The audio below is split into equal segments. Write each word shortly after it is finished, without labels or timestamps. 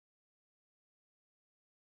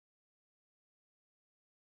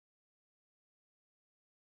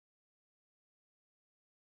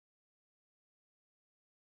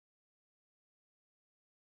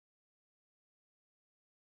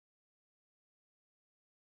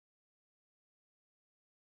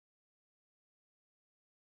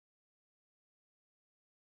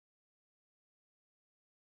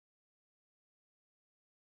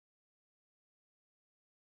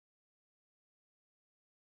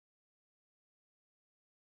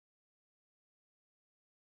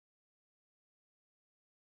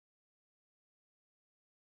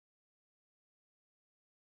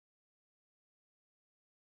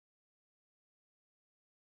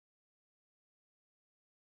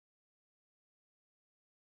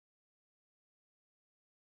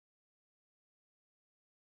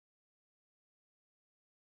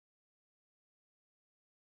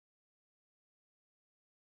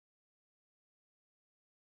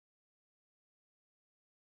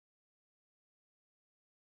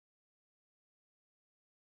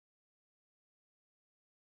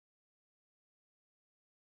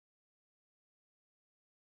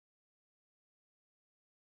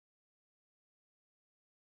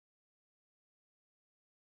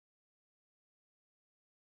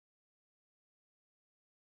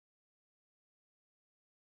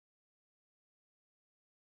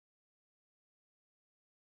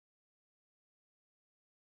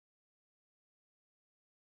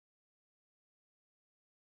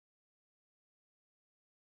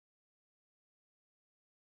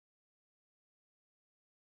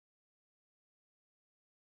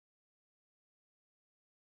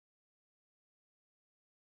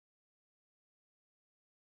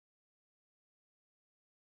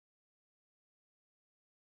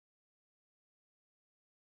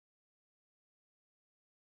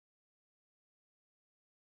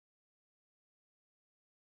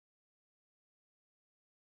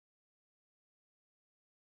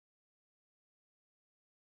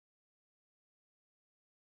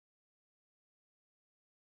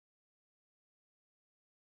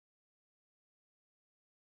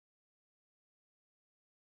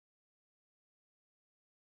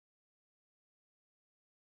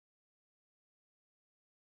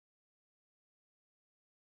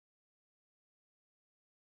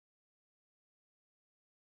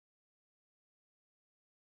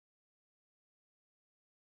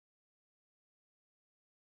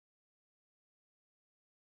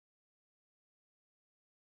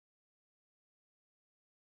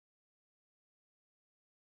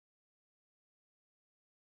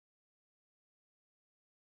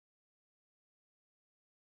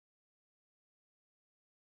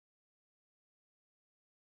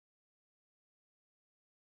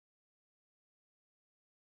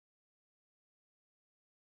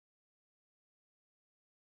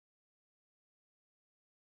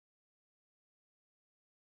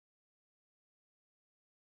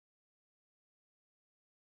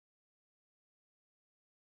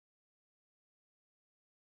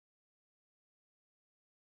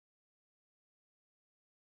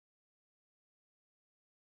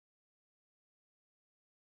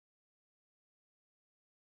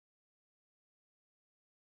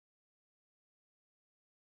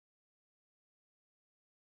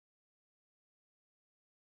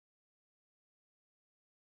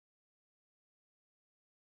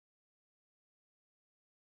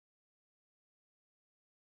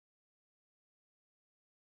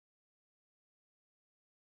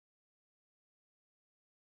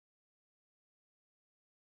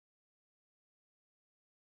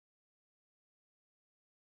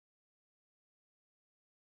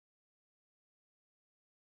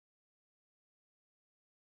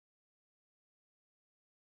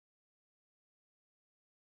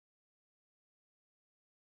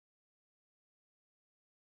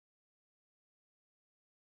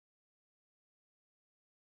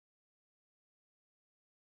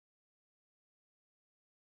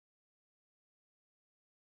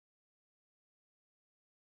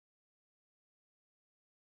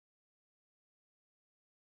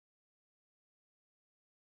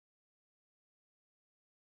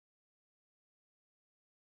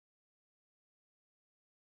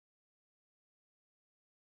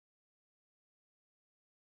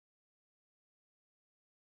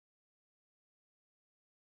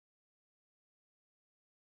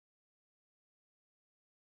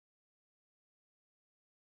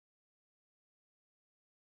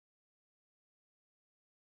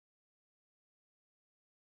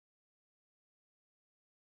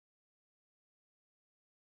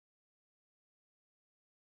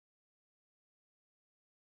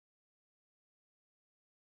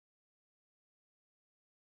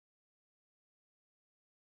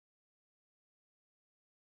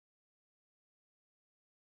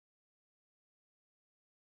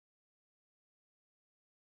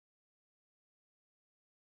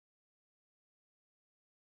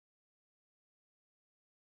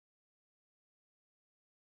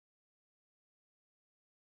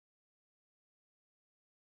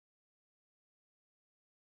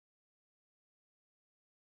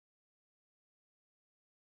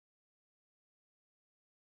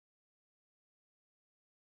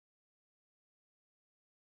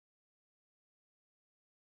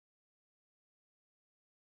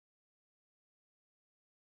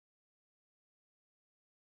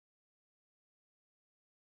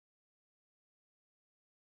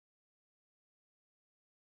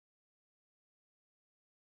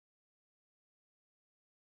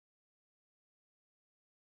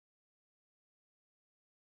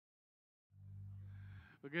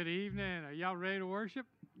Well, good evening. Are y'all ready to worship?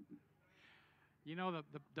 You know, the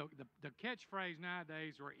catchphrase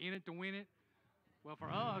nowadays, we're in it to win it. Well,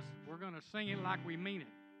 for us, we're going to sing it like we mean it.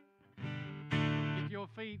 Get your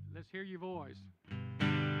feet. Let's hear your voice.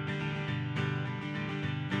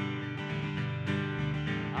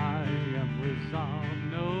 I am resolved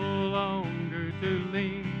no longer to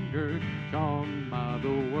linger, charmed by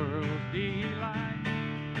the world's delight.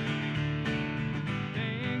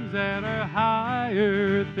 Things that are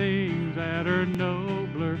higher, things that are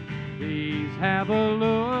nobler, these have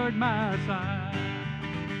allured my sight.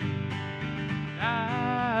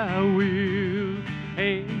 I will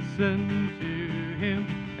hasten to him,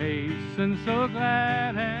 hasten so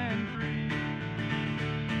glad and free.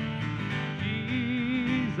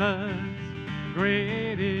 Jesus,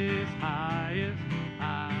 greatest, highest,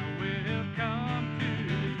 I will come to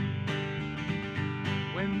thee.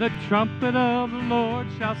 When the trumpet of the Lord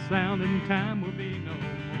shall sound and time will be no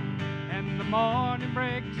more, and the morning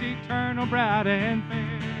breaks eternal, bright and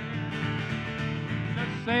fair,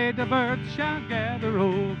 saved of earth shall gather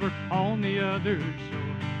over on the other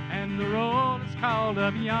shore, and the roll is called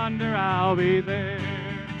up yonder, I'll be there.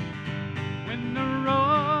 When the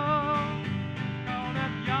roll is called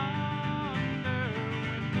up yonder,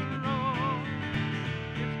 when the roll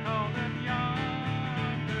is called up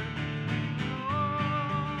yonder, when the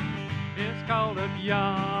roll is called up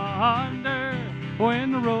yonder,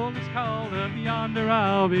 when the roll is called up yonder,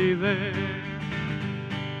 I'll be there.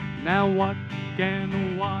 Now what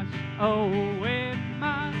can wash away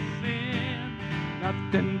my sin?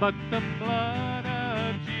 Nothing but the blood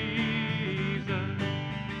of Jesus.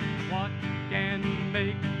 What can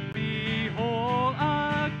make me whole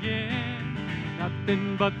again?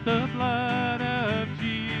 Nothing but the blood of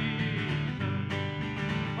Jesus.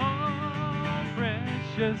 Oh,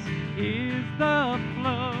 precious is the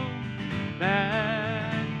flow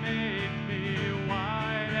that makes me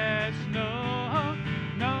white as snow.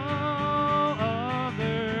 No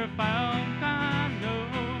other fount I know,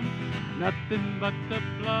 nothing but the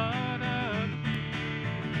blood of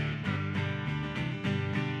Jesus.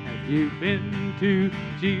 Have you been to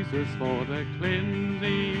Jesus for the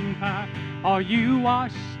cleansing power? Are you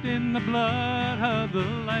washed in the blood of the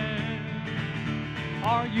Lamb?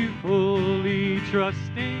 Are you fully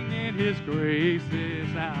trusting in His grace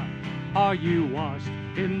this hour? Are you washed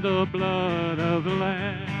in the blood of the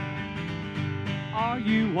Lamb? Are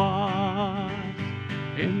you washed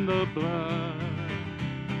in the blood,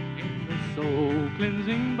 in the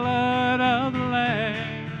soul-cleansing blood of the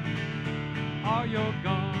Lamb? Are your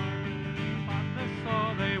garments spotless,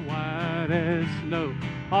 are they white as snow?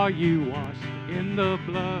 Are you washed in the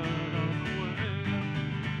blood of the Lamb?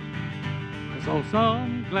 'Cause on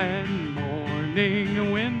some glad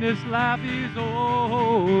morning when this life is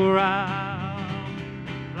o'er, I'll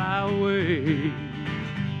fly away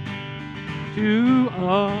to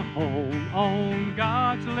a home on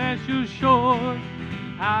God's celestial shore.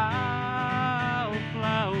 I'll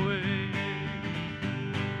fly away.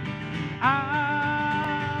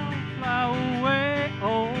 I'll fly away,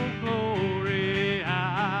 oh glory,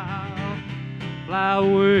 I'll fly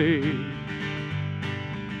away.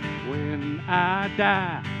 When I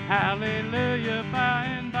die, hallelujah, by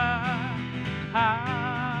and by,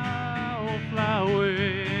 I'll fly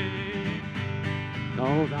away.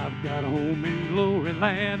 'Cause I've got a home in glory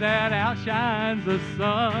land that outshines the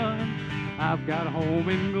sun. I've got a home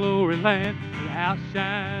in glory land that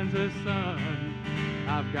outshines the sun.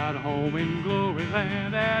 I've got a home in glory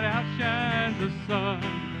land that outshines the sun.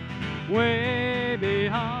 Way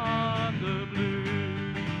beyond the blue.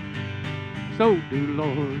 So do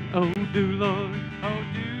Lord, oh Lord, oh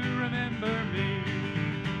do remember me.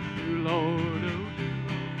 Do Lord, oh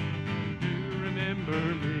do remember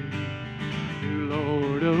me. Do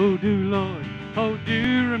Lord, oh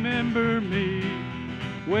do remember me,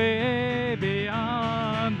 way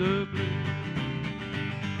beyond the blue.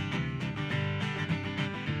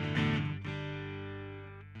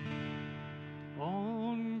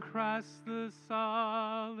 On Christ the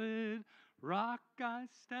solid rock I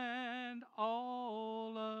stand,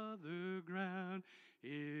 all other ground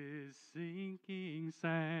is sinking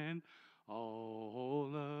sand.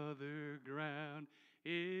 All other ground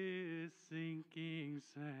is sinking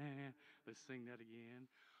sand. Let's sing that again.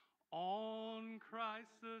 On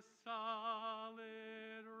Christ the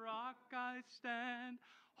solid rock I stand,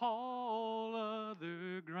 all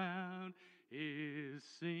other ground is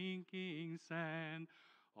sinking sand.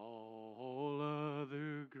 All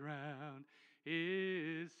other ground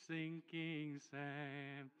is sinking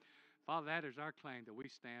sand. Father, that is our claim, that we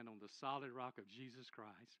stand on the solid rock of Jesus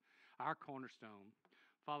Christ, our cornerstone.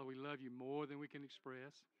 Father, we love you more than we can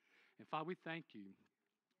express. And Father, we thank you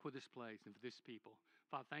for this place and for this people.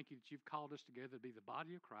 Father, thank you that you've called us together to be the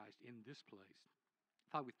body of Christ in this place.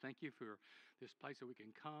 Father, we thank you for this place that we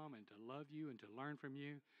can come and to love you and to learn from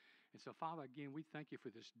you. And so, Father, again, we thank you for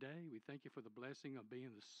this day. We thank you for the blessing of being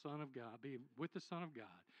the Son of God, being with the Son of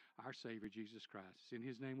God, our Savior, Jesus Christ. It's in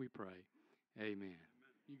his name we pray. Amen.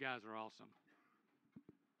 You guys are awesome.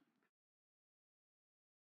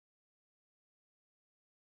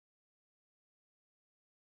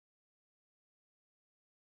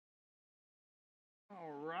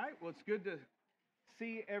 All right. Well, it's good to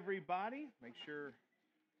see everybody. Make sure.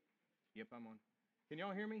 Yep, I'm on. Can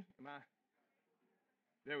y'all hear me? Am I?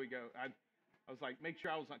 There we go. I was like, make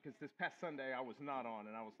sure I was on, because this past Sunday I was not on,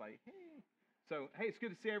 and I was like, hey. So, hey, it's good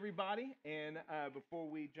to see everybody. And before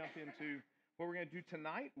we jump into what we're going to do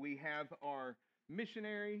tonight, we have our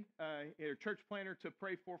missionary, our church planner to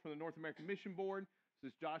pray for from the North American Mission Board.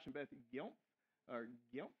 This is Josh and Beth Gilf,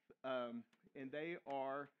 and they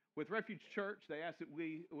are with Refuge Church. They asked that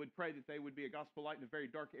we would pray that they would be a gospel light in a very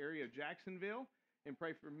dark area of Jacksonville, and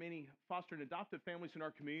pray for many foster and adoptive families in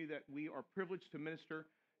our community that we are privileged to minister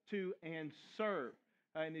to and serve.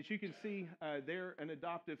 And as you can see, they're an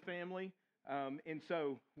adoptive family. And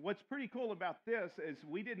so what's pretty cool about this is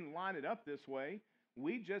we didn't line it up this way.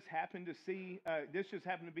 We just happened to see, this just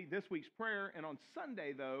happened to be this week's prayer. And on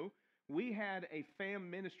Sunday, though, we had a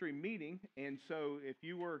FAM ministry meeting. And so if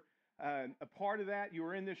you were a part of that, you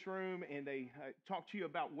were in this room, and they talked to you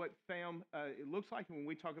about what FAM it looks like. And when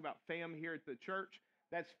we talk about FAM here at the church,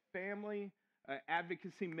 that's Family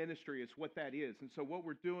Advocacy Ministry is what that is. And so what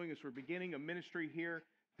we're doing is we're beginning a ministry here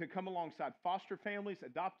to come alongside foster families,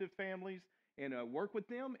 adoptive families, and work with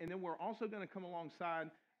them. And then we're also going to come alongside,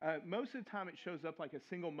 most of the time it shows up like a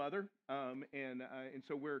single mother. And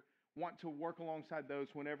so we're want to work alongside those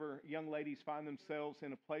whenever young ladies find themselves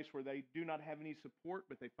in a place where they do not have any support,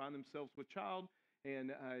 but they find themselves with child, and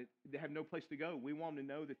they have no place to go. We want them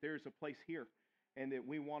to know that there's a place here, and that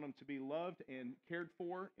we want them to be loved and cared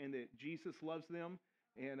for, and that Jesus loves them.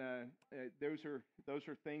 And those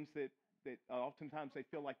are things that oftentimes they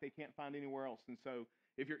feel like they can't find anywhere else. And so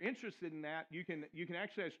if you're interested in that, you can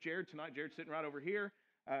actually ask Jared tonight. Jared's sitting right over here.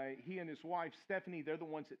 He and his wife, Stephanie, they're the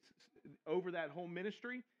ones that's over that whole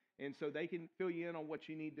ministry. And so they can fill you in on what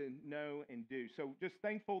you need to know and do. So just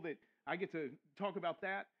thankful that I get to talk about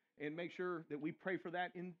that and make sure that we pray for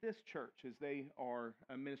that in this church as they are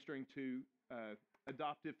ministering to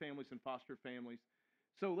adoptive families and foster families.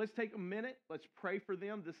 So let's take a minute. Let's pray for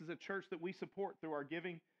them. This is a church that we support through our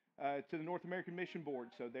giving to the North American Mission Board.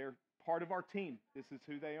 So they're part of our team. This is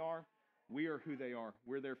who they are. We are who they are.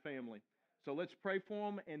 We're their family. So let's pray for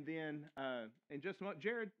them, and then in just a moment,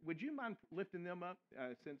 Jared, would you mind lifting them up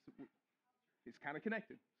since it's kind of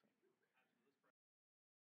connected?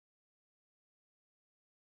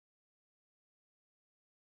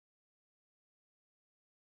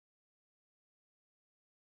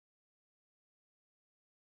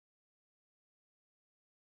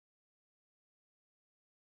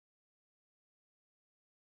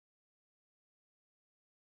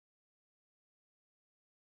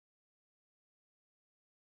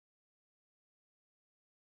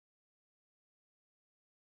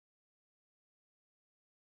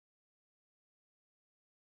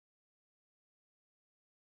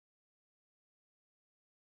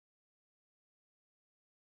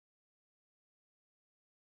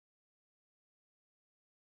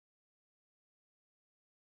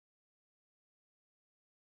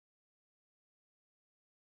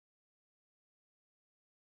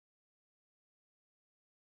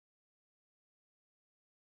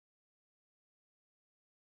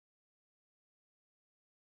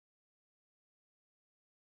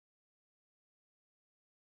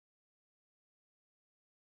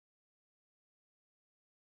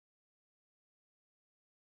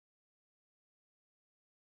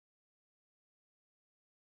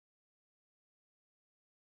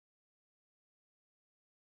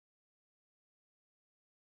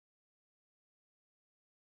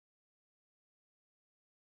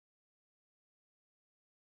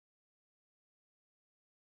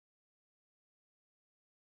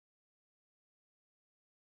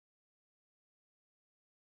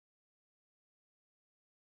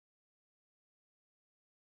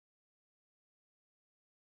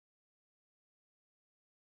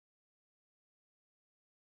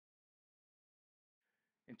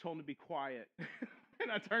 And told them to be quiet. And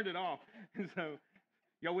I turned it off. And so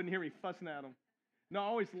y'all wouldn't hear me fussing at them. No, I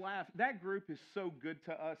always laugh. That group is so good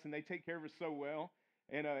to us, and they take care of us so well.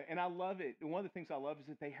 And I love it. One of the things I love is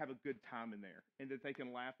that they have a good time in there, and that they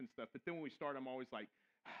can laugh and stuff. But then when we start, I'm always like,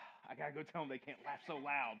 I got to go tell them they can't laugh so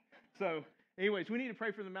loud. So, anyways, we need to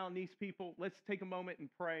pray for the Malinese people. Let's take a moment and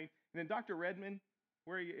pray. And then Dr. Redmond,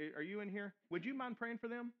 where are you in here? Would you mind praying for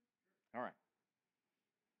them? All right.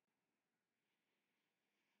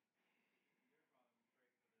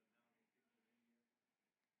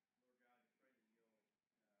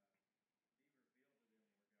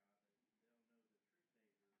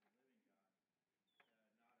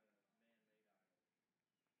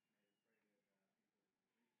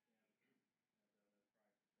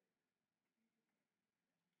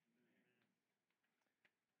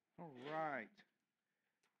 All right.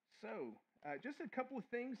 So, just a couple of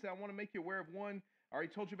things that I want to make you aware of. One, I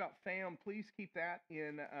already told you about FAM. Please keep that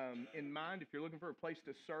in mind if you're looking for a place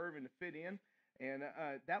to serve and to fit in. And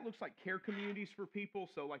that looks like care communities for people.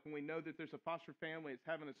 So, like when we know that there's a foster family, it's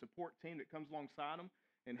having a support team that comes alongside them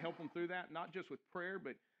and help them through that, not just with prayer,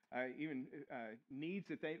 but even needs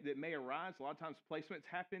that may arise. A lot of times, placements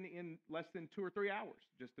happen in less than 2 or 3 hours,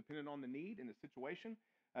 just depending on the need and the situation.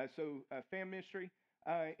 So, FAM ministry.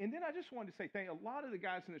 And then I just wanted to say thank a lot of the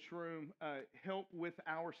guys in this room help with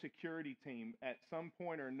our security team at some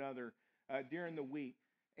point or another during the week.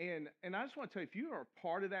 And I just want to tell you, if you are a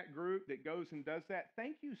part of that group that goes and does that,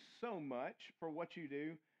 thank you so much for what you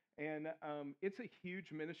do. And it's a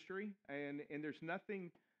huge ministry, and there's nothing.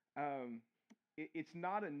 It's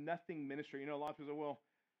not a nothing ministry. You know, a lot of people say, well,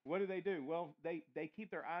 what do? Well, they keep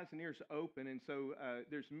their eyes and ears open, and so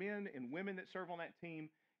there's men and women that serve on that team.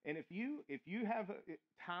 And if you have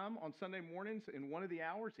time on Sunday mornings in one of the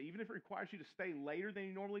hours, even if it requires you to stay later than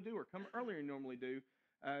you normally do or come earlier than you normally do,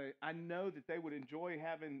 I know that they would enjoy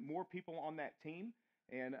having more people on that team.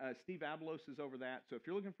 And Steve Abelos is over that. So if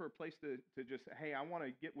you're looking for a place to just, hey, I want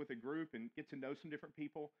to get with a group and get to know some different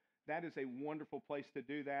people, that is a wonderful place to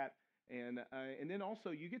do that. And then also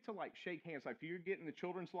you get to like shake hands. Like if you get in the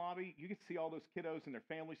children's lobby, you get to see all those kiddos and their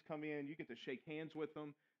families come in. You get to shake hands with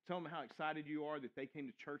them. Tell them how excited you are that they came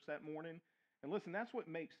to church that morning. And listen, that's what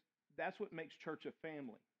makes church a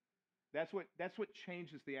family. That's what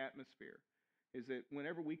changes the atmosphere. Is that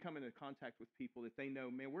whenever we come into contact with people, that they know,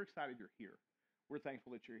 man, we're excited you're here. We're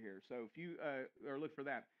thankful that you're here. So if you are looking for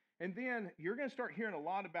that, and then you're going to start hearing a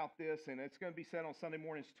lot about this, and it's going to be said on Sunday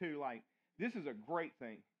mornings too. Like this is a great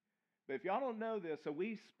thing. But if y'all don't know this, so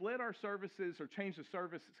we split our services or changed the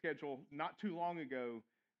service schedule not too long ago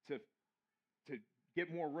to get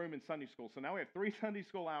more room in Sunday school. So now we have 3 Sunday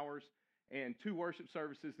school hours and 2 worship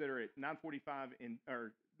services that are at 9:45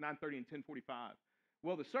 or 9:30 and 10:45.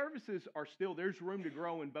 Well, the services are still, there's room to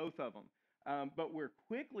grow in both of them. But we're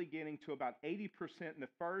quickly getting to about 80% in the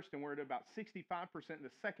first, and we're at about 65% in the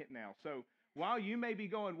second now. So while you may be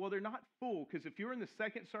going, well, they're not full, because if you were in the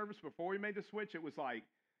second service before we made the switch, it was like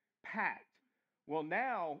packed. Well,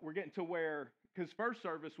 now we're getting to where, because first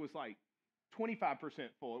service was like 25%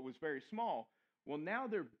 full. It was very small. Well, now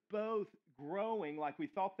they're both growing like we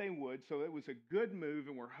thought they would, so it was a good move,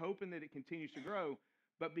 and we're hoping that it continues to grow.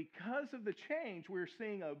 But because of the change, we're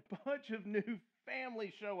seeing a bunch of new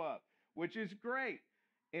families show up, which is great.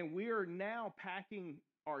 And we are now packing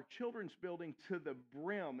our children's building to the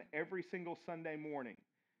brim every single Sunday morning.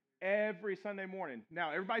 Every Sunday morning.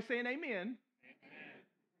 Now, everybody saying amen. Amen.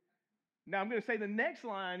 Now, I'm going to say the next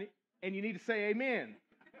line, and you need to say amen.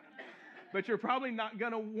 But you're probably not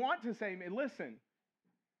going to want to say amen. Listen,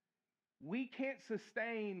 we can't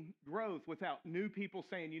sustain growth without new people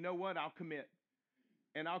saying, you know what, I'll commit.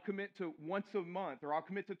 And I'll commit to once a month, or I'll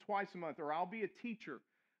commit to twice a month, or I'll be a teacher.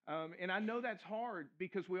 And I know that's hard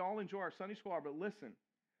because we all enjoy our Sunday school hour, but listen,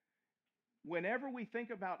 whenever we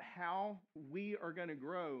think about how we are going to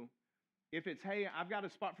grow, if it's, hey, I've got a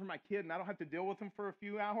spot for my kid and I don't have to deal with them for a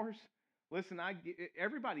few hours, listen,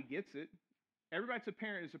 everybody gets it. Everybody that's a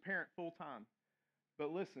parent is a parent full time.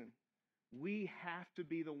 But listen, we have to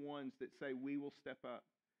be the ones that say we will step up.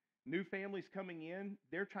 New families coming in,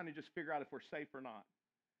 they're trying to just figure out if we're safe or not.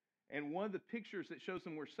 And one of the pictures that shows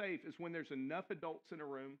them we're safe is when there's enough adults in a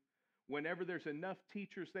room, whenever there's enough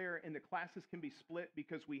teachers there, and the classes can be split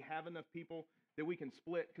because we have enough people that we can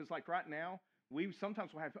split. Because like right now, we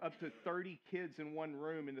sometimes will have up to 30 kids in one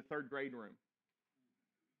room in the 3rd grade room.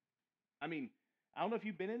 I mean, I don't know if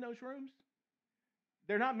you've been in those rooms.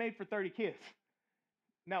 They're not made for 30 kids.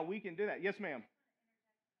 Now, we can do that. Yes, ma'am.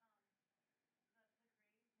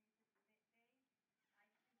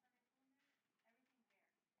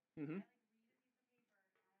 Mm-hmm.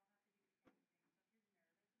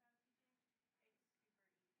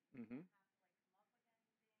 Mm-hmm.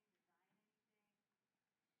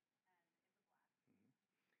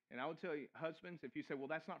 And I would tell you, husbands, if you say, well,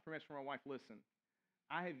 that's not for me, it's for my wife, listen.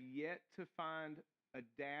 I have yet to find a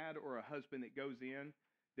dad or a husband that goes in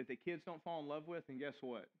that the kids don't fall in love with, and guess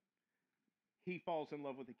what? he falls in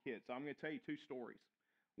love with the kids. So I'm going to tell you two stories.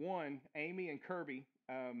 One, Amy and Kirby,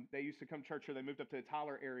 they used to come to church here. They moved up to the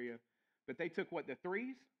Tyler area, but they took what, the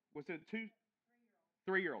threes? Was it two?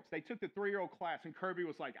 3-year-olds. They took the 3-year-old class, and Kirby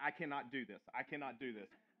was like, I cannot do this. I cannot do this.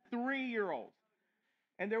 3-year-olds.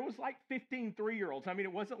 And there was like 15 3-year-olds. I mean,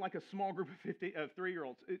 it wasn't like a small group of 50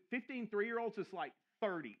 3-year-olds. 15 3-year-olds is like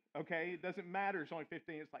 30, okay? It doesn't matter. It's only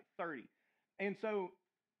 15. It's like 30. And so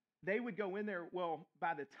they would go in there. Well,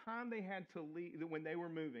 by the time they had to leave, when they were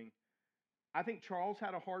moving, I think Charles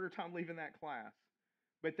had a harder time leaving that class.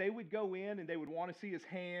 But they would go in and they would want to see his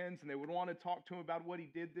hands and they would want to talk to him about what he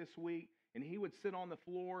did this week. And he would sit on the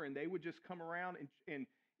floor and they would just come around. And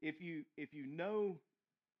if you know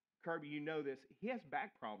Kirby, you know this. He has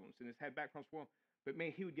back problems and has had back problems for a while. But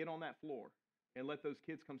man, he would get on that floor and let those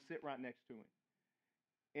kids come sit right next to him.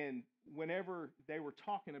 And whenever they were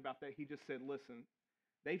talking about that, he just said, listen,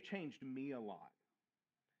 they've changed me a lot.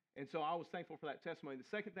 And so I was thankful for that testimony. The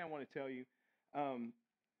second thing I want to tell you,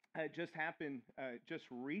 it just happened just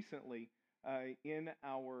recently in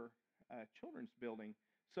our children's building.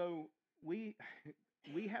 So we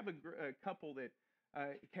have a couple that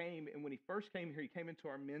came, and when he first came here, he came into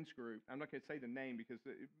our men's group. I'm not going to say the name because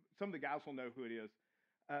some of the guys will know who it is.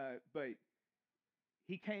 But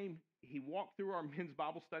he came, he walked through our men's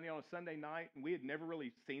Bible study on a Sunday night, and we had never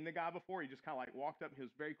really seen the guy before. He just kind of like walked up, and he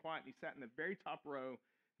was very quiet, and he sat in the very top row,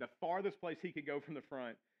 the farthest place he could go from the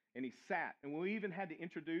front, and he sat. And we even had to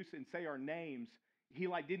introduce and say our names. He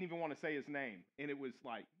like didn't even want to say his name, and it was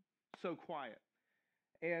like so quiet.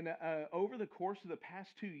 And over the course of the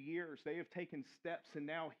past 2 years, they have taken steps, and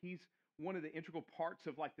now he's one of the integral parts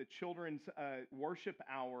of like the children's worship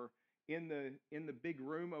hour in the big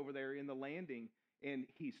room over there in the landing. And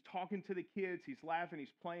he's talking to the kids, he's laughing,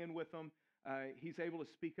 he's playing with them, he's able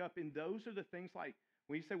to speak up. And those are the things like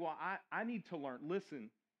when you say, well, I need to learn.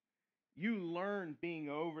 Listen, you learn being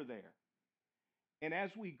over there. And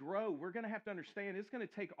as we grow, we're going to have to understand it's going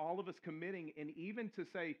to take all of us committing. And even to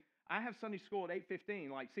say, I have Sunday school at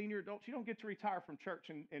 8:15, like senior adults, you don't get to retire from church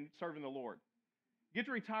and serving the Lord. You get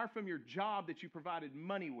to retire from your job that you provided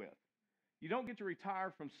money with. You don't get to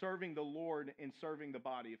retire from serving the Lord and serving the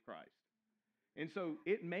body of Christ. And so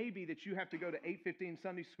it may be that you have to go to 8:15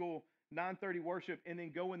 Sunday school, 9:30 worship, and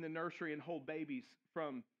then go in the nursery and hold babies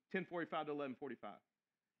from 10:45 to 11:45.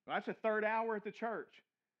 Well, that's a third hour at the church.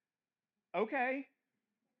 Okay.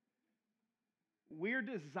 We're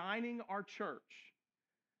designing our church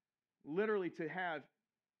literally to have,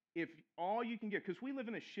 if all you can get, because we live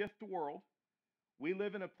in a shift world. We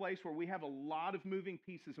live in a place where we have a lot of moving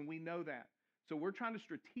pieces, and we know that. So we're trying to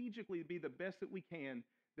strategically be the best that we can,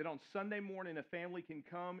 that on Sunday morning a family can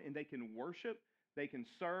come and they can worship, they can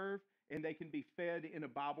serve, and they can be fed in a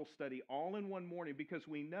Bible study all in one morning, because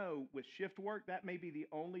we know with shift work, that may be the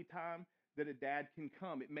only time that a dad can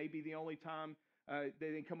come. It may be the only time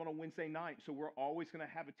they can come on a Wednesday night. So we're always going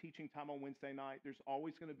to have a teaching time on Wednesday night. There's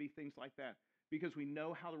always going to be things like that because we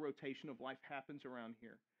know how the rotation of life happens around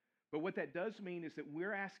here. But what that does mean is that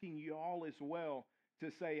we're asking you all as well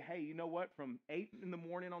to say, hey, you know what? From 8 in the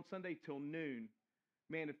morning on Sunday till noon,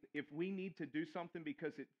 man, if we need to do something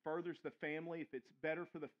because it furthers the family, if it's better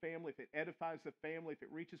for the family, if it edifies the family, if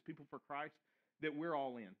it reaches people for Christ, that we're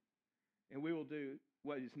all in. And we will do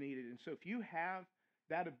what is needed. And so if you have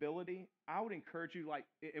that ability, I would encourage you, like,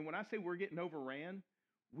 and when I say we're getting overran,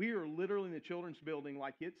 we are literally in the children's building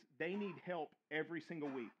like they need help every single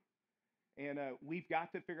week. And we've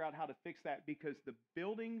got to figure out how to fix that, because the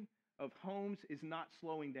building of homes is not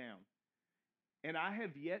slowing down. And I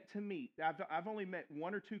have yet to meet, I've only met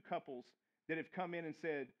 1 or 2 couples that have come in and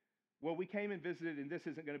said, well, we came and visited and this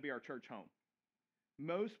isn't going to be our church home.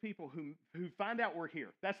 Most people who find out we're here,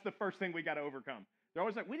 that's the first thing we got to overcome. They're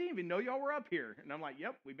always like, we didn't even know y'all were up here. And I'm like,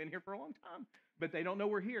 yep, we've been here for a long time. But they don't know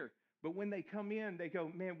we're here. But when they come in, they go,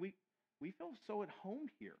 man, we feel so at home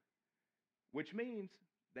here, which means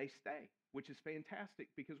they stay, which is fantastic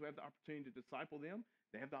because we have the opportunity to disciple them.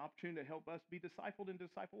 They have the opportunity to help us be discipled and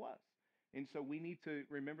disciple us. And so we need to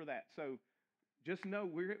remember that. So just know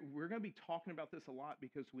we're going to be talking about this a lot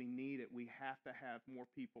because we need it. We have to have more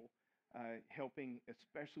people helping,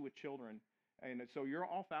 especially with children. And so your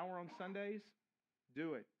off hour on Sundays,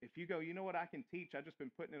 do it. If you go, you know what, I can teach. I've just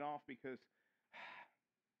been putting it off because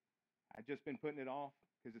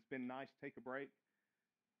it's been nice to take a break.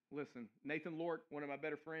 Listen, Nathan Lort, one of my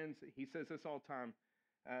better friends, he says this all the time.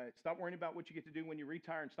 Stop worrying about what you get to do when you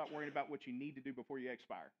retire and stop worrying about what you need to do before you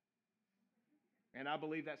expire. And I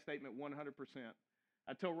believe that statement 100%.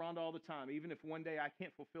 I tell Rhonda all the time, even if one day I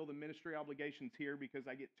can't fulfill the ministry obligations here because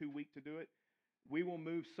I get too weak to do it, We will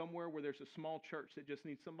move somewhere where there's a small church that just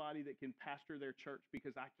needs somebody that can pastor their church,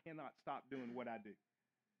 because I cannot stop doing what I do,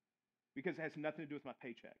 because it has nothing to do with my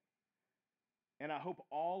paycheck. And I hope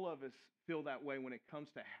all of us feel that way when it comes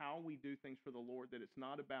to how we do things for the Lord, that it's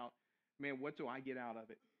not about, man, what do I get out of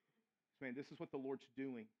it? Man, this is what the Lord's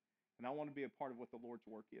doing, and I want to be a part of what the Lord's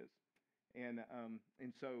work is. And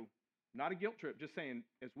so, not a guilt trip, just saying,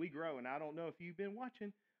 as we grow, and I don't know if you've been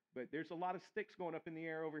watching, but there's a lot of sticks going up in the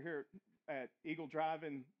air over here at Eagle Drive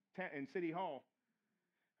and City Hall.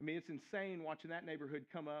 I mean, it's insane watching that neighborhood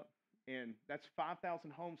come up. And that's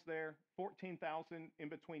 5,000 homes there, 14,000 in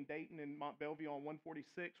between Dayton and Mont Belvieu on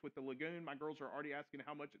 146 with the lagoon. My girls are already asking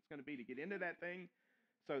how much it's going to be to get into that thing.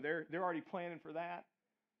 So they're already planning for that.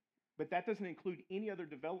 But that doesn't include any other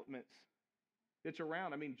developments that's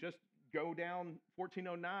around. I mean, just go down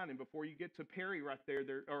 1409, and before you get to Perry right there,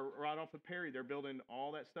 or right off of Perry, they're building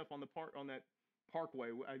all that stuff on that parkway.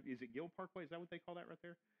 Is it Gill Parkway? Is that what they call that right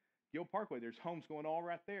there? Gill Parkway, there's homes going all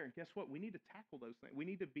right there. And guess what? We need to tackle those things. We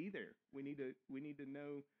need to be there. We need to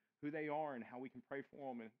know who they are and how we can pray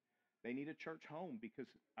for them. And they need a church home, because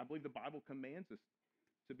I believe the Bible commands us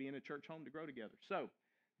to be in a church home to grow together. So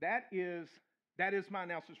that is my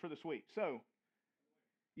announcements for this week. So,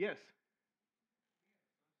 yes.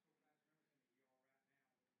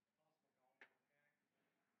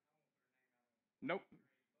 Nope.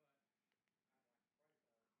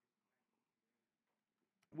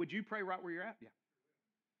 Would you pray right where you're at? Yeah.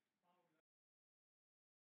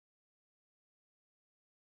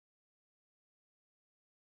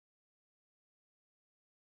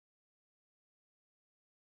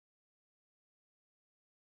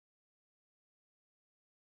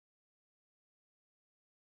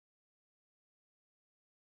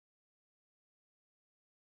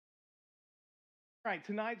 All right,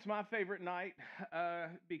 tonight's my favorite night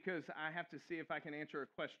because I have to see if I can answer a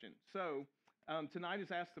question. So tonight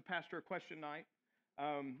is Ask the Pastor a Question night,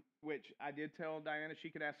 which I did tell Diana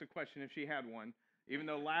she could ask a question if she had one, even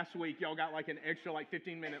though last week y'all got like an extra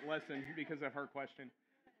 15-minute lesson because of her question.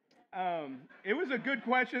 It was a good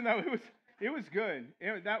question though. It was good.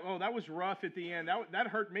 That was rough at the end. That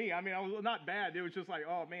hurt me. I mean, I was not bad. It was just like,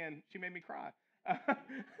 oh man, she made me cry.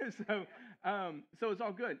 So it's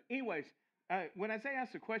all good. Anyways. When I say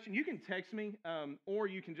ask a question, you can text me, or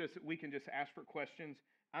we can just ask for questions.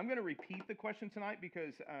 I'm going to repeat the question tonight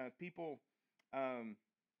because people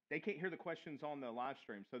they can't hear the questions on the live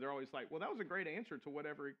stream, so they're always like, "Well, that was a great answer to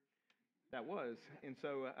whatever that was," and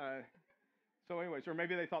so anyways, or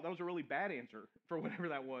maybe they thought that was a really bad answer for whatever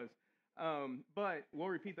that was. But we'll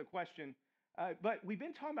repeat the question. But we've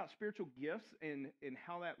been talking about spiritual gifts and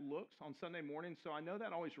how that looks on Sunday morning, so I know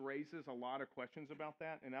that always raises a lot of questions about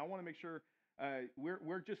that, and I want to make sure.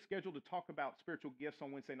 We're just scheduled to talk about spiritual gifts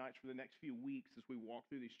on Wednesday nights for the next few weeks as we walk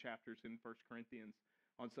through these chapters in 1 Corinthians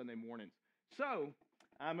on Sunday mornings. So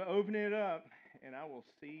I'm opening it up, and I will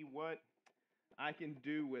see what I can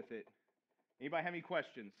do with it. Anybody have any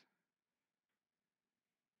questions?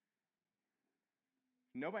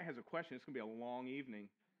 Nobody has a question. It's going to be a long evening.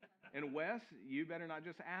 And Wes, you better not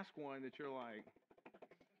just ask one that you're like,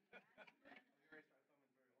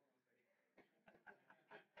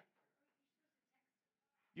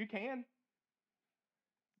 you can.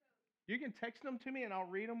 You can text them to me and I'll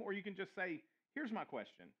read them, or you can just say, here's my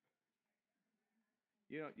question.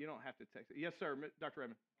 You don't have to text it. Yes, sir, Dr.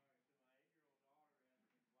 Redmond.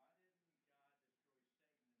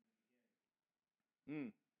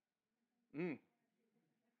 Mm.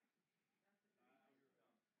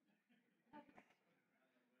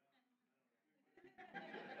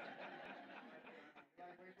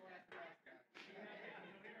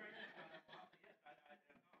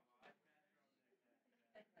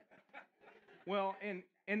 Well,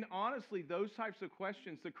 and honestly, those types of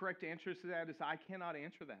questions, the correct answer to that is I cannot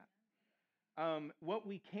answer that. What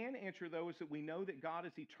we can answer, though, is that we know that God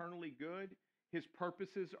is eternally good. His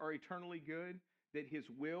purposes are eternally good, that His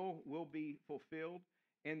will be fulfilled,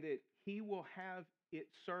 and that He will have it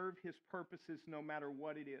serve His purposes no matter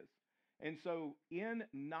what it is. And so in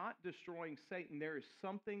not destroying Satan, there is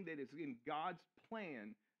something that is in God's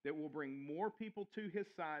plan that will bring more people to His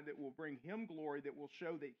side, that will bring Him glory, that will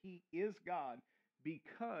show that He is God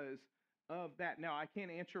because of that. Now, I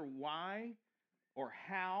can't answer why or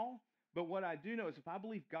how, but what I do know is if I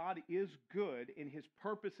believe God is good and His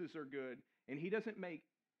purposes are good and He doesn't make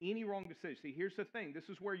any wrong decisions. See, here's the thing. This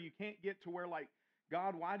is where you can't get to where like,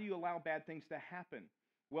 God, why do you allow bad things to happen?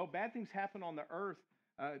 Well, bad things happen on the earth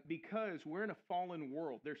because we're in a fallen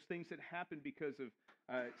world. There's things that happen because of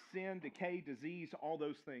sin, decay, disease, all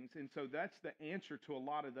those things. And so that's the answer to a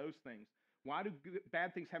lot of those things. Why do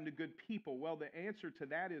bad things happen to good people? Well, the answer to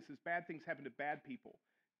that is bad things happen to bad people.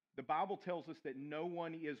 The Bible tells us that no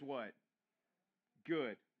one is what?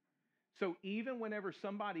 Good. So even whenever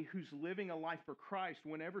somebody who's living a life for Christ,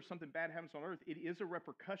 whenever something bad happens on earth, it is a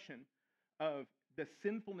repercussion of the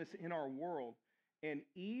sinfulness in our world. And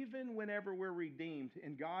even whenever we're redeemed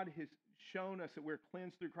and God has shown us that we're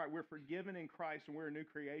cleansed through Christ, we're forgiven in Christ and we're a new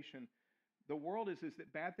creation, the world is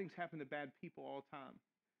that bad things happen to bad people all the time.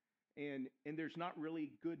 And there's not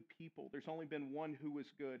really good people. There's only been one who was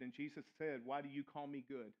good. And Jesus said, "Why do you call me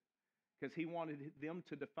good?" Because he wanted them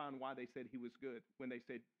to define why they said he was good when they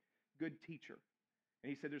said, "Good teacher." And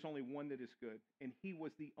he said, there's only one that is good. And he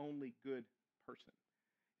was the only good person.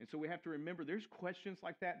 And so we have to remember there's questions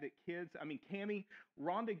like that kids, Cammie,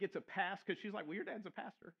 Rhonda gets a pass because she's like, well, your dad's a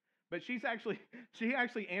pastor. But she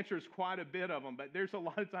actually answers quite a bit of them. But there's a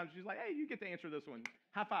lot of times she's like, hey, you get to answer this one.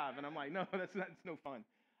 High five. And I'm like, no, that's no fun.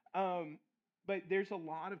 But there's a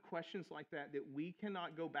lot of questions like that we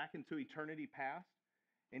cannot go back into eternity past.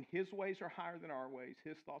 And his ways are higher than our ways.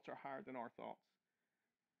 His thoughts are higher than our thoughts.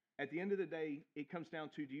 At the end of the day, it comes down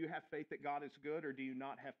to, do you have faith that God is good or do you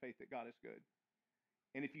not have faith that God is good?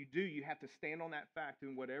 And if you do, you have to stand on that fact,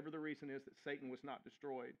 and whatever the reason is that Satan was not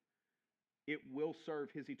destroyed, it will serve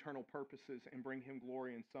his eternal purposes and bring him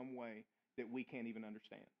glory in some way that we can't even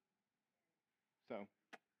understand. So,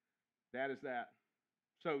 that is that.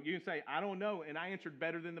 So, you can say, I don't know, and I answered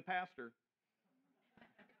better than the pastor.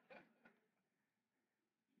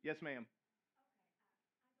 Yes, ma'am.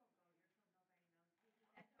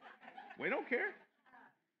 We don't care.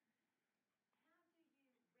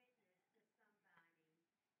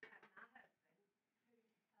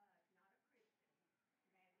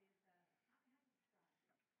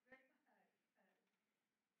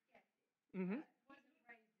 Mm-hmm.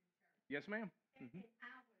 Yes, ma'am. Mm-hmm.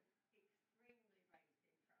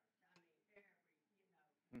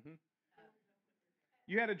 Mm-hmm.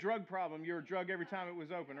 You had a drug problem. You were drug every time it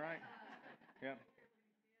was open, right? Yeah.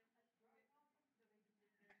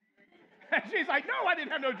 She's like, no, I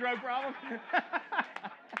didn't have no drug problem.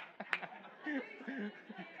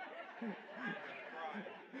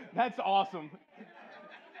 That's awesome.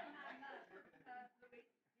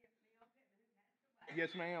 Yes,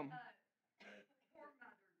 ma'am.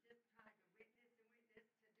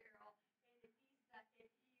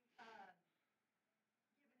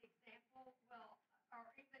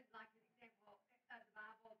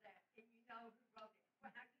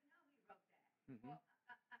 Mm-hmm.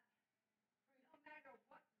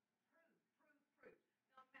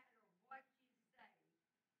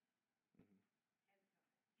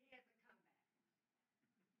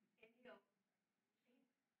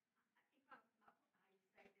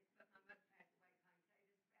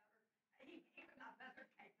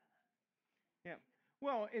 Yeah.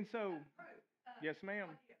 Well, and so, yes, ma'am.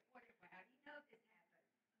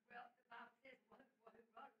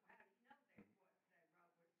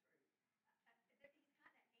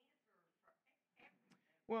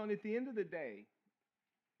 Well, and at the end of the day,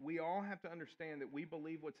 we all have to understand that we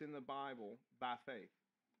believe what's in the Bible by faith.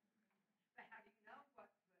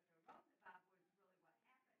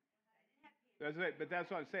 That's it. But that's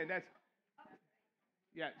what I'm saying.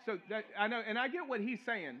 So that I know, and I get what he's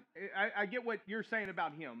saying. I get what you're saying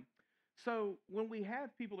about him. So when we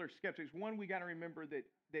have people that are skeptics, one, we got to remember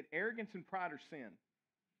that arrogance and pride are sin.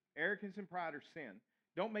 Arrogance and pride are sin.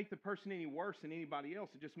 Don't make the person any worse than anybody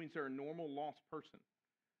else. It just means they're a normal, lost person.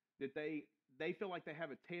 That they feel like they have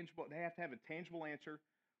to have a tangible answer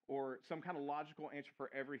or some kind of logical answer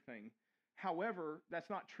for everything. However,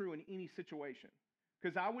 that's not true in any situation.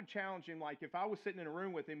 Because I would challenge him, like if I was sitting in a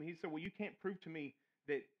room with him, he said, well, you can't prove to me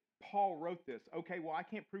that Paul wrote this. Okay, well, I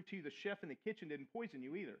can't prove to you the chef in the kitchen didn't poison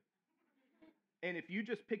you either. And if you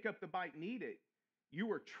just pick up the bite and eat it,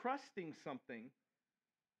 you are trusting something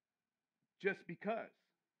just because.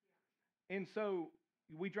 And so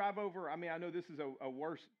we drive over. I know this is a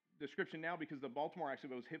worse description now because the Baltimore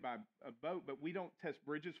accident was hit by a boat, but we don't test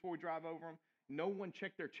bridges before we drive over them. No one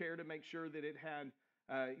checked their chair to make sure that it had,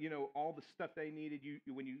 all the stuff they needed.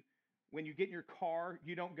 When you get in your car,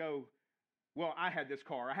 you don't go, well, I had this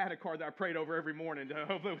car. I had a car that I prayed over every morning to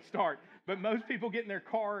hope it would start. But most people get in their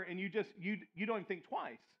car and you don't even think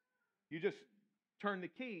twice. You just turn the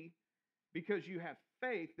key because you have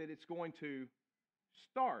faith that it's going to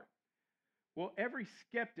start. Well, every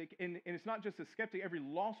skeptic, and it's not just a skeptic, every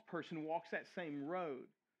lost person walks that same road.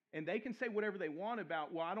 And they can say whatever they want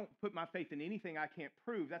about, well, I don't put my faith in anything I can't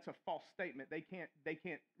prove. That's a false statement. They can't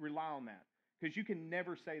rely on that. Because you can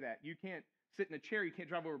never say that. You can't sit in a chair. You can't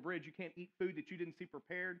drive over a bridge. You can't eat food that you didn't see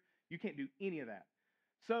prepared. You can't do any of that.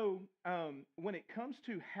 So when it comes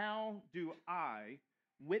to how do I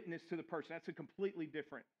witness to the person, that's a completely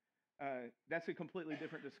different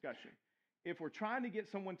discussion. If we're trying to get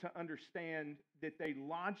someone to understand that they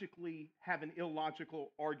logically have an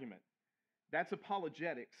illogical argument, that's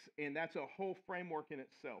apologetics, and that's a whole framework in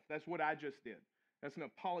itself. That's what I just did. That's an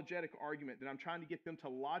apologetic argument that I'm trying to get them to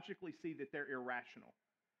logically see that they're irrational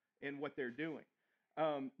in what they're doing.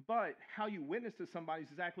 But how you witness to somebody is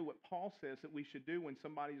exactly what Paul says that we should do when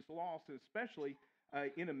somebody is lost, and especially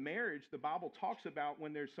in a marriage. The Bible talks about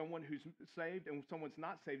when there's someone who's saved and someone's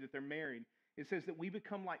not saved, that they're married. It says that we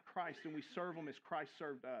become like Christ and we serve them as Christ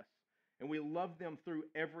served us. And we love them through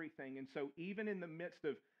everything. And so even in the midst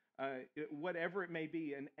of whatever it may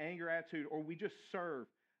be, an anger attitude, or we just serve,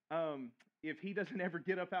 if he doesn't ever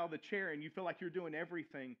get up out of the chair and you feel like you're doing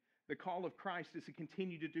everything, the call of Christ is to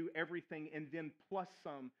continue to do everything and then plus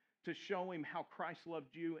some to show him how Christ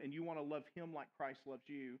loved you, and you want to love him like Christ loved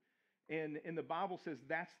you. And the Bible says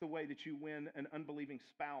that's the way that you win an unbelieving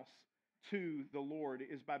spouse to the Lord,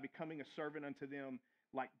 is by becoming a servant unto them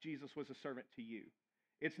like Jesus was a servant to you.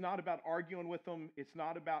 It's not about arguing with them. It's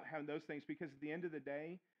not about having those things, because at the end of the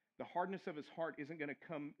day, the hardness of his heart isn't going to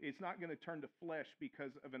come, it's not going to turn to flesh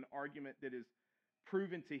because of an argument that is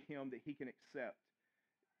proven to him that he can accept.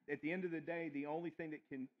 At the end of the day, the only thing that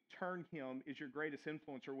can turn him is your greatest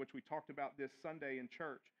influencer, which we talked about this Sunday in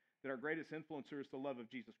church, that our greatest influencer is the love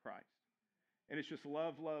of Jesus Christ. And it's just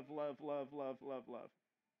love, love, love, love, love, love, love.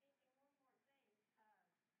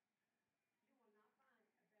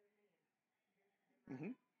 Mm-hmm.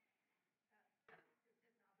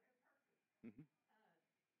 Mm-hmm.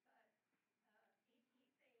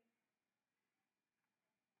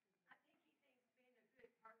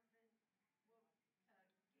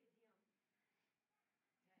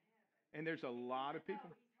 And there's a lot of people.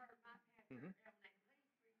 Mm-hmm.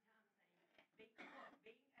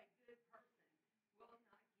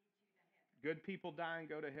 Good people die and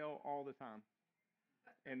go to hell all the time.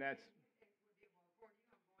 And that's,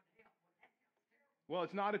 well,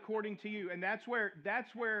 it's not according to you. And that's where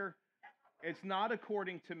it's not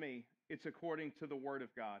according to me. It's according to the Word of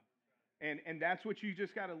God. And that's what you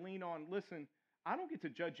just got to lean on. Listen, I don't get to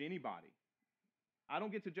judge anybody.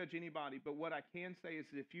 But what I can say is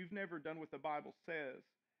that if you've never done what the Bible says,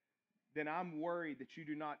 then I'm worried that you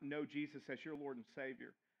do not know Jesus as your Lord and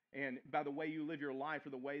Savior. And by the way you live your life, or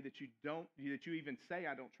the way that you even say,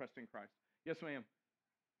 I don't trust in Christ. Yes, ma'am.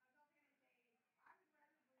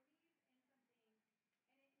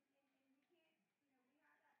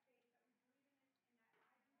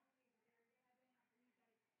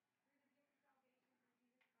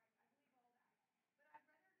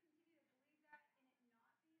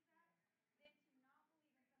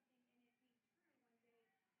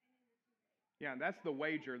 Yeah, that's the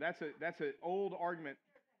wager. That's an old argument.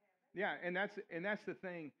 Yeah, and that's the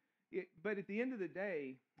thing. But at the end of the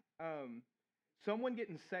day, someone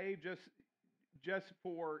getting saved just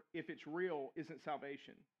for if it's real isn't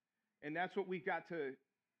salvation, and that's what we got to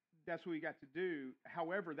do.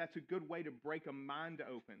 However, that's a good way to break a mind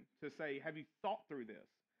open, to say, have you thought through this?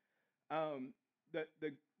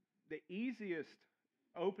 The easiest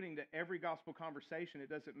opening to every gospel conversation, it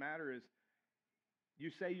doesn't matter, is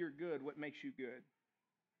you say you're good. What makes you good?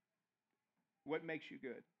 What makes you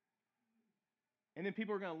good? And then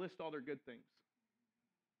people are going to list all their good things.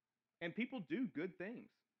 And people do good things.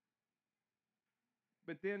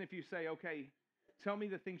 But then if you say, okay, tell me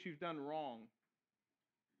the things you've done wrong,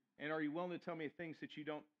 and are you willing to tell me things that you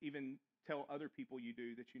don't even tell other people you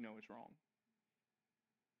do that you know is wrong?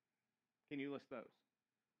 Can you list those?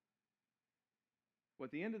 Well,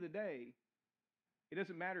 at the end of the day, it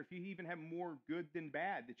doesn't matter if you even have more good than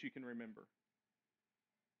bad that you can remember.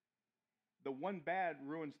 The one bad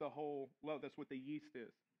ruins the whole loaf. That's what the yeast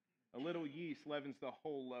is. A little yeast leavens the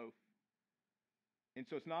whole loaf. And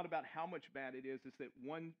so it's not about how much bad it is. It's that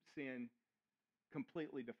one sin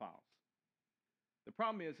completely defiles. The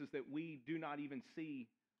problem is that we do not even see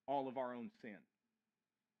all of our own sin.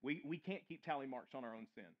 We can't keep tally marks on our own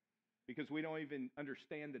sin because we don't even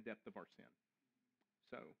understand the depth of our sin.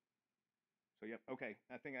 So yep. Okay,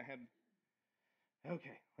 I think I had.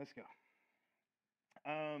 Okay, let's go.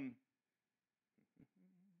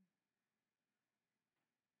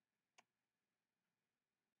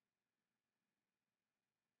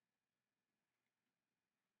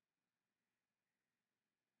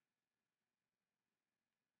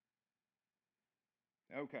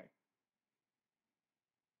 Okay.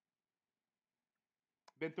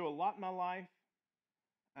 Been through a lot in my life.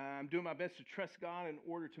 I'm doing my best to trust God in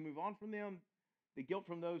order to move on from them. The guilt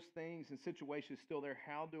from those things and situations is still there.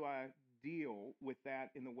 How do I deal with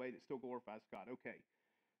that in the way that still glorifies God? Okay.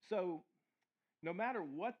 So, no matter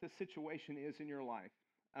what the situation is in your life,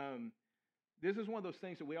 um, this is one of those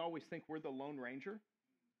things that we always think we're the Lone Ranger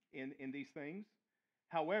in these things.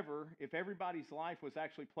 However, if everybody's life was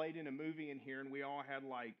actually played in a movie in here and we all had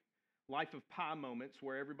like Life of Pi moments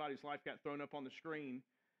where everybody's life got thrown up on the screen,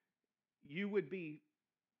 you would be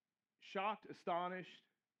shocked, astonished,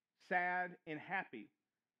 sad, and happy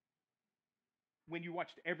when you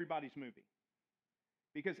watched everybody's movie.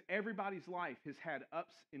 Because everybody's life has had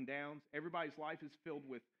ups and downs. Everybody's life is filled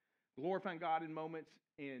with glorifying God in moments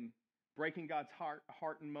and breaking God's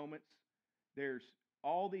heart in moments. There's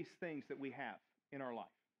all these things that we have in our life.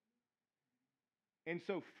 And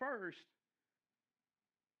so first,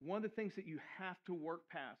 one of the things that you have to work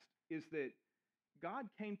past is that God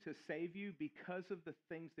came to save you because of the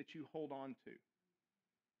things that you hold on to.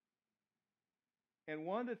 And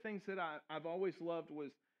one of the things that I've always loved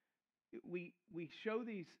was we show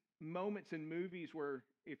these moments in movies where,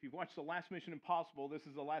 if you've watched The Last Mission Impossible, this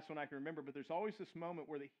is the last one I can remember, but there's always this moment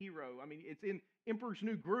where the hero, I mean, it's in Emperor's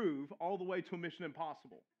New Groove all the way to Mission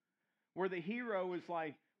Impossible, where the hero is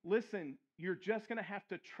like, listen, you're just going to have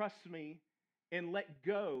to trust me and let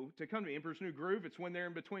go to come to me. Emperor's New Groove, it's when they're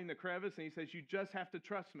in between the crevice, and he says, you just have to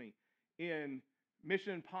trust me. In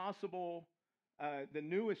Mission Impossible, the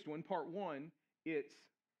newest one, part 1, it's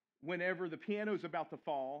whenever the piano's about to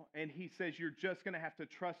fall, and he says, you're just going to have to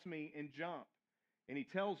trust me and jump. And he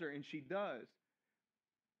tells her, and she does.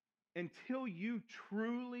 Until you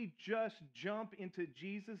truly just jump into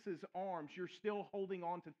Jesus' arms, you're still holding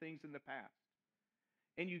on to things in the past.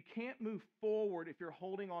 And you can't move forward if you're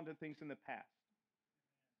holding on to things in the past.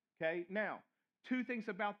 Okay? Now, 2 things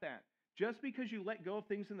about that. Just because you let go of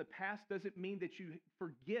things in the past doesn't mean that you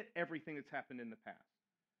forget everything that's happened in the past.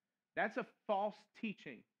 That's a false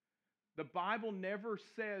teaching. The Bible never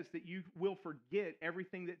says that you will forget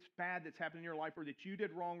everything that's bad that's happened in your life, or that you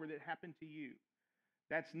did wrong, or that happened to you.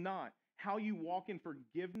 That's not how you walk in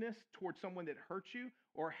forgiveness towards someone that hurt you,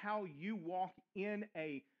 or how you walk in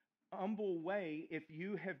a humble way if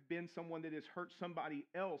you have been someone that has hurt somebody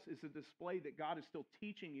else, is a display that God is still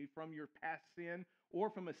teaching you from your past sin or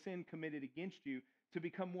from a sin committed against you to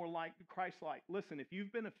become more like Christ-like. Listen, if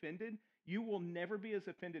you've been offended, you will never be as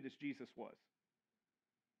offended as Jesus was.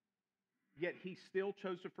 Yet he still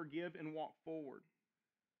chose to forgive and walk forward.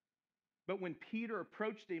 But when Peter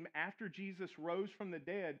approached him after Jesus rose from the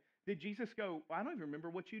dead, did Jesus go, well, I don't even remember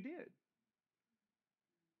what you did?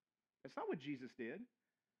 That's not what Jesus did.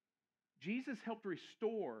 Jesus helped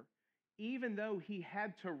restore, even though he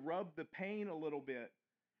had to rub the pain a little bit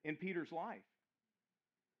in Peter's life.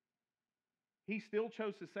 He still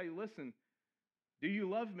chose to say, listen, do you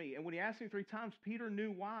love me? And when he asked him 3 times, Peter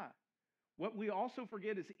knew why. What we also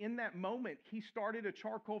forget is in that moment, he started a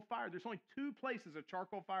charcoal fire. There's only 2 places a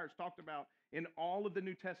charcoal fire is talked about in all of the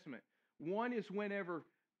New Testament. One is whenever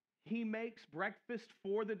he makes breakfast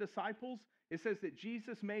for the disciples. It says that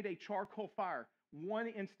Jesus made a charcoal fire. One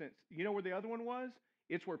instance. You know where the other one was?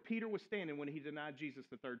 It's where Peter was standing when he denied Jesus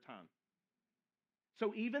the 3rd time.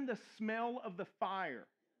 So even the smell of the fire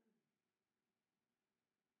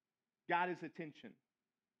got his attention.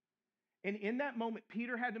 And in that moment,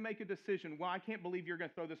 Peter had to make a decision. Well, I can't believe you're going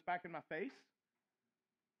to throw this back in my face.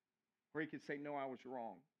 Or he could say, no, I was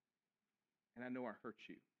wrong. And I know I hurt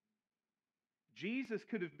you. Jesus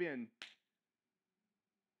could have been,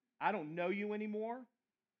 I don't know you anymore.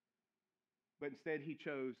 But instead he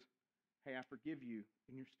chose, hey, I forgive you,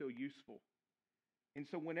 and you're still useful. And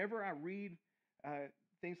so whenever I read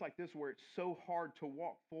things like this where it's so hard to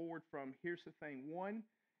walk forward from, here's the thing. 1,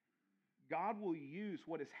 God will use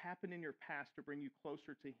what has happened in your past to bring you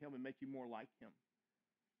closer to him and make you more like him.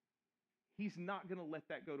 He's not going to let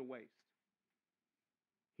that go to waste.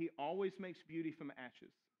 He always makes beauty from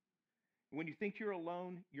ashes. When you think you're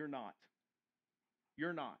alone, you're not.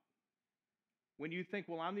 You're not. When you think,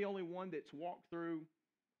 well, I'm the only one that's walked through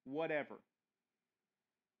whatever.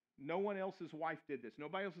 No one else's wife did this.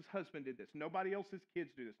 Nobody else's husband did this. Nobody else's kids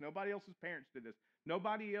do this. Nobody else's parents did this.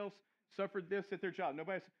 Nobody else suffered this at their job.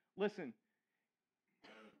 Nobody else. Listen,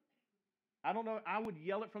 I don't know. I would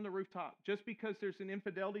yell it from the rooftop. Just because there's an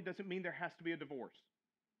infidelity doesn't mean there has to be a divorce.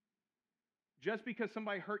 Just because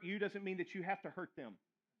somebody hurt you doesn't mean that you have to hurt them.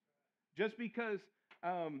 Just because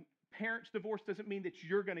parents divorce doesn't mean that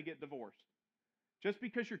you're going to get divorced. Just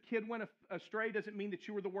because your kid went astray doesn't mean that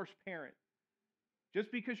you were the worst parent.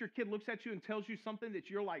 Just because your kid looks at you and tells you something that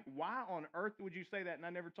you're like, why on earth would you say that? And I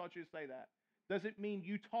never taught you to say that. Doesn't mean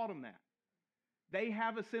you taught them that. They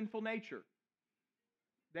have a sinful nature.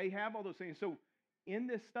 They have all those things. So in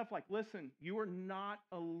this stuff, like, listen, you are not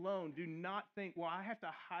alone. Do not think, well, I have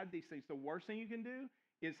to hide these things. The worst thing you can do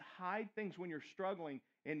is hide things when you're struggling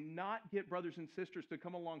and not get brothers and sisters to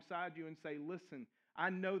come alongside you and say, listen, I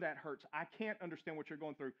know that hurts. I can't understand what you're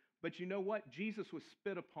going through. But you know what? Jesus was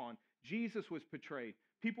spit upon. Jesus was betrayed.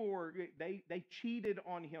 People were, they cheated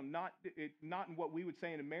on him, not in what we would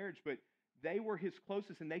say in a marriage, but they were his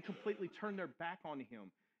closest, and they completely turned their back on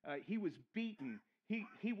him. He was beaten.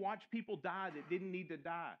 He watched people die that didn't need to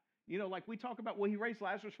die. You know, like we talk about, well, he raised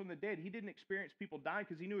Lazarus from the dead. He didn't experience people dying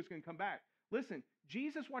because he knew it was going to come back. Listen,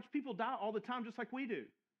 Jesus watched people die all the time just like we do.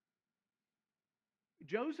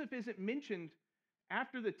 Joseph isn't mentioned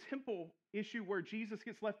after the temple issue where Jesus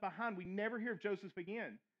gets left behind. We never hear of Joseph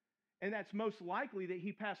again. And that's most likely that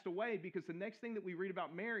he passed away, because the next thing that we read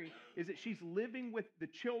about Mary is that she's living with the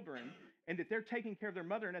children and that they're taking care of their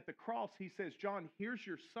mother. And at the cross, he says, John, here's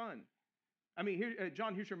your son.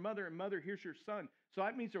 John, here's your mother, and mother, here's your son. So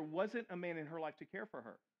that means there wasn't a man in her life to care for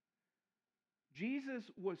her. Jesus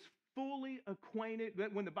was fully acquainted.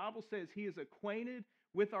 When the Bible says he is acquainted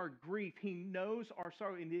with our grief, he knows our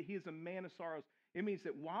sorrow, and he is a man of sorrows. It means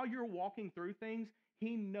that while you're walking through things,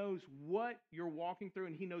 he knows what you're walking through,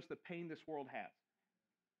 and he knows the pain this world has.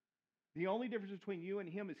 The only difference between you and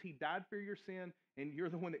him is he died for your sin, and you're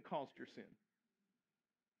the one that caused your sin.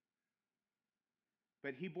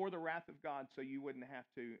 But he bore the wrath of God so you wouldn't have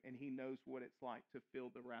to, and he knows what it's like to feel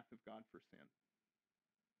the wrath of God for sin.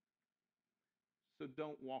 So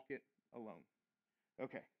don't walk it alone.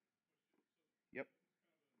 Okay. Yep.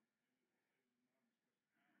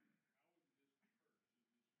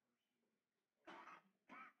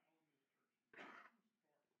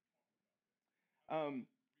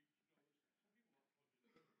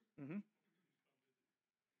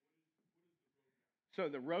 So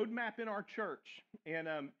the roadmap in our church, and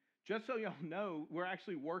just so y'all know, we're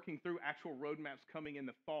actually working through actual roadmaps coming in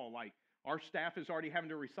the fall. Like, our staff is already having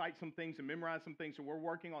to recite some things and memorize some things, so we're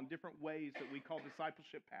working on different ways that we call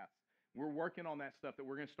discipleship paths. We're working on that stuff that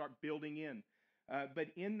we're going to start building in. But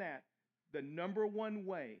in that, the number one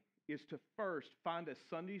way is to first find a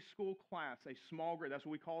Sunday school class, a small group. That's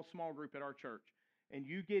what we call a small group at our church. And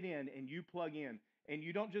you get in and you plug in. And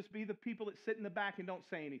you don't just be the people that sit in the back and don't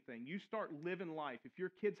say anything. You start living life. If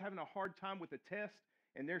your kid's having a hard time with a test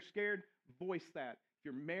and they're scared, voice that. If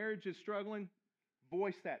your marriage is struggling,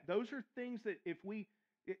 voice that. Those are things that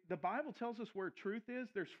the Bible tells us where truth is,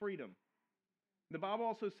 there's freedom. The Bible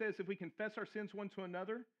also says if we confess our sins one to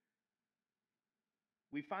another,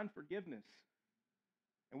 we find forgiveness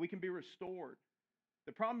and we can be restored.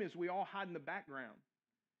 The problem is we all hide in the background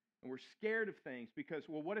and we're scared of things because,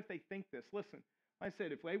 well, what if they think this? Listen, like I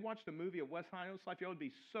said, if they watched a movie of Wes Hines' life, y'all would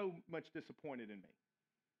be so much disappointed in me.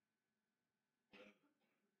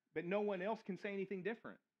 But no one else can say anything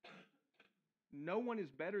different. No one is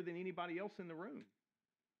better than anybody else in the room.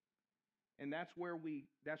 And that's where we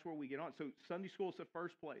get on. So Sunday school is the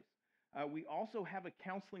first place. We also have a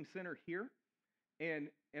counseling center here. And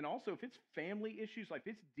also, if it's family issues, like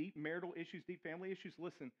if it's deep marital issues, deep family issues,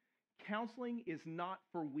 listen, counseling is not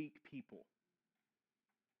for weak people.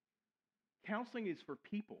 Counseling is for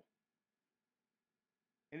people.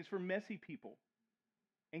 And it's for messy people.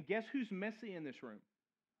 And guess who's messy in this room?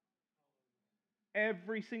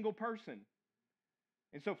 Every single person.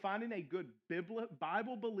 And so finding a good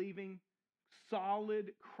Bible-believing,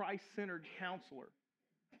 solid, Christ-centered counselor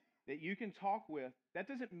that you can talk with, that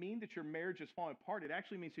doesn't mean that your marriage is falling apart. It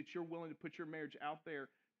actually means that you're willing to put your marriage out there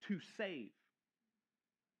to save.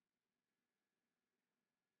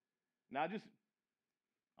 Now,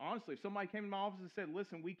 honestly, if somebody came to my office and said,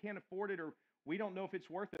 listen, we can't afford it, or we don't know if it's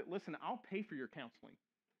worth it, listen, I'll pay for your counseling.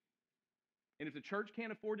 And if the church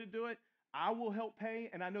can't afford to do it, I will help pay,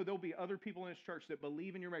 and I know there'll be other people in this church that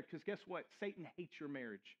believe in your marriage, because guess what? Satan hates your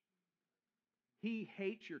marriage. He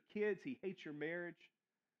hates your kids. He hates your marriage.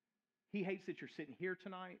 He hates that you're sitting here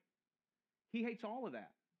tonight. He hates all of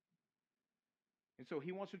that. And so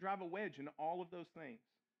he wants to drive a wedge in all of those things.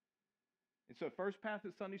 And so first path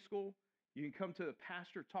is Sunday school. You can come to the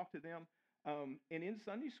pastor, talk to them. And in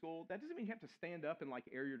Sunday school, that doesn't mean you have to stand up and like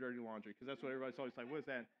air your dirty laundry, because that's what everybody's always like, what is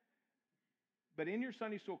that? But in your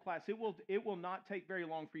Sunday school class, it will not take very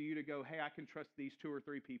long for you to go, hey, I can trust these 2 or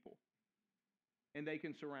 3 people, and they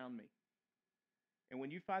can surround me. And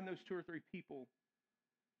when you find those 2 or 3 people,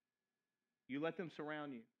 you let them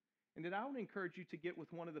surround you. And then I would encourage you to get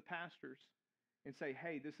with one of the pastors and say,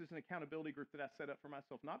 hey, this is an accountability group that I set up for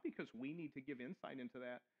myself, not because we need to give insight into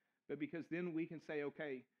that, but because then we can say,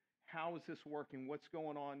 okay, how is this working? What's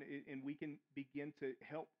going on? And we can begin to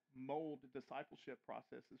help mold discipleship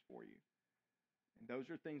processes for you. And those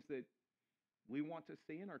are things that we want to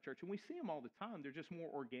see in our church. And we see them all the time. They're just more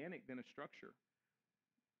organic than a structure.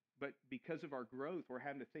 but because of our growth, we're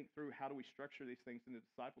having to think through how do we structure these things in the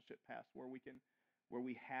discipleship path where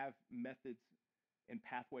we have methods and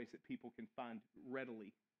pathways that people can find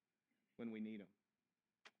readily when we need them.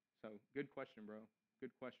 So good question, bro.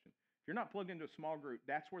 Good question. If you're not plugged into a small group,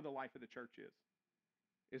 that's where the life of the church is,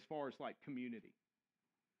 as far as like community.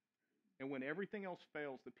 And when everything else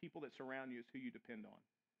fails, the people that surround you is who you depend on.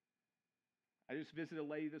 I just visited a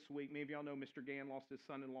lady this week. Many of y'all know Mr. Gann lost his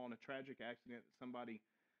son-in-law in a tragic accident.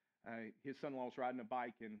 His son-in-law was riding a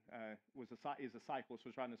bike and is a cyclist,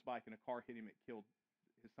 was riding his bike and a car hit him. It killed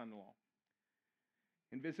his son-in-law.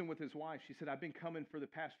 And visiting with his wife, she said, I've been coming for the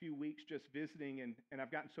past few weeks just visiting, and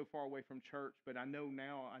I've gotten so far away from church, but I know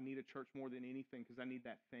now I need a church more than anything because I need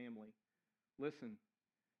that family. Listen,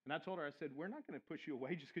 and I told her, I said, we're not going to push you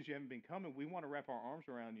away just because you haven't been coming. We want to wrap our arms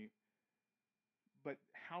around you. But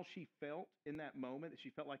how she felt in that moment, that she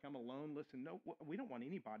felt like I'm alone, listen, no, we don't want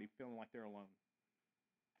anybody feeling like they're alone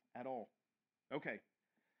at all. Okay,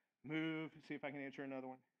 see if I can answer another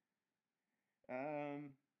one.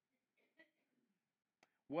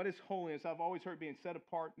 What is holiness? I've always heard being set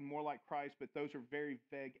apart and more like Christ, but those are very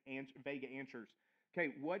vague answers.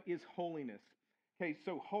 Okay, what is holiness? Okay,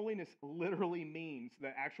 so holiness literally means,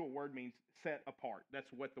 the actual word means set apart. That's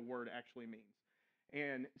what the word actually means.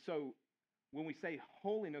 And so when we say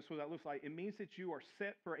holiness, what that looks like, it means that you are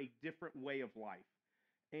set for a different way of life.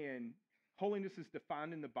 And holiness is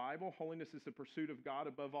defined in the Bible. Holiness is the pursuit of God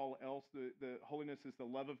above all else. The holiness is the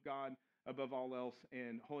love of God above all else,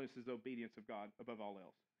 and holiness is the obedience of God above all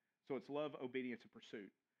else. So it's love, obedience, and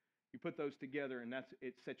pursuit. You put those together, and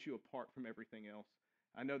it sets you apart from everything else.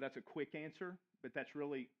 I know that's a quick answer, but that's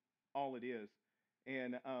really all it is.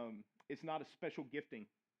 And it's not a special gifting.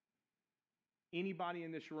 Anybody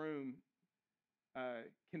in this room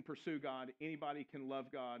can pursue God. Anybody can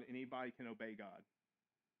love God. Anybody can obey God.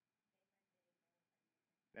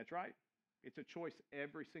 That's right. It's a choice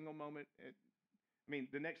every single moment.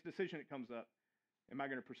 The next decision that comes up, am I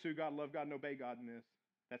going to pursue God, love God, and obey God in this?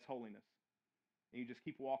 That's holiness. And you just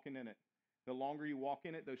keep walking in it. The longer you walk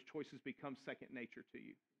in it, those choices become second nature to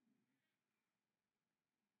you.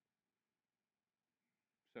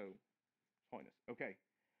 So, holiness. Okay.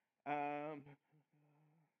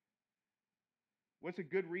 What's a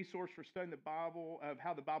good resource for studying the Bible, of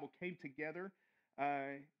how the Bible came together,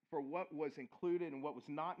 for what was included and what was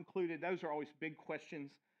not included? Those are always big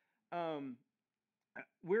questions.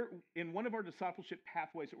 We're in one of our discipleship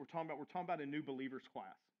pathways that we're talking about a new believers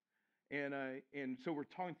class. And so we're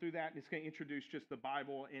talking through that, and it's going to introduce just the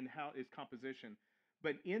Bible and how its composition.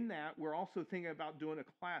 But in that, we're also thinking about doing a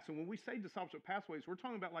class. And when we say discipleship pathways, we're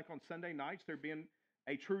talking about like on Sunday nights, there being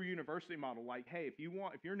a true university model. Like, hey, if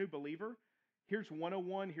you're a new believer, here's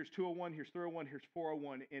 101, here's 201, here's 301, here's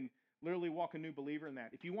 401, and literally walk a new believer in that.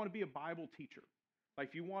 If you want to be a Bible teacher, like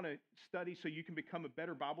if you want to study so you can become a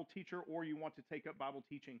better Bible teacher, or you want to take up Bible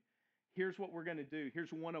teaching, here's what we're going to do.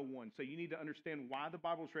 Here's 101. So you need to understand why the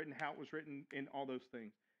Bible was written, how it was written, and all those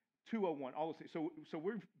things. 201, all those things. So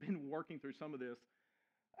we've been working through some of this.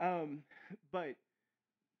 But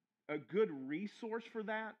a good resource for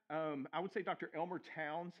that, I would say Dr. Elmer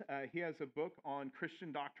Towns. He has a book on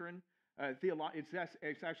Christian doctrine.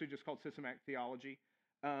 It's actually just called Systematic Theology.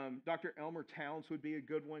 Dr. Elmer Towns would be a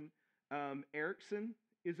good one. Erickson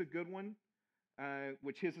is a good one,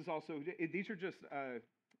 which his is also. These are just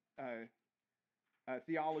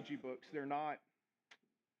theology books. They're not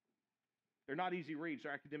easy reads.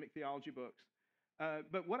 They're academic theology books.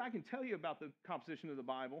 But what I can tell you about the composition of the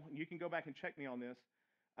Bible, and you can go back and check me on this.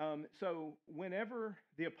 So whenever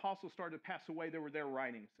the apostles started to pass away, there were their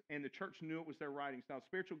writings, and the church knew it was their writings. Now,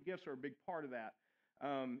 spiritual gifts are a big part of that.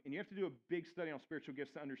 And you have to do a big study on spiritual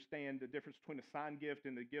gifts to understand the difference between a sign gift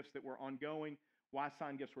and the gifts that were ongoing, why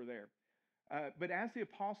sign gifts were there. But as the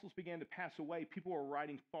apostles began to pass away, people were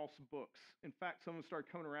writing false books. In fact, some of them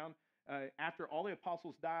started coming around after all the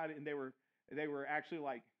apostles died, and they were actually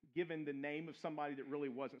like given the name of somebody that really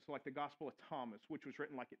wasn't. So like the Gospel of Thomas, which was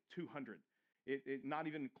written like at 200. It not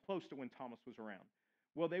even close to when Thomas was around.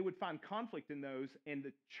 Well, they would find conflict in those, and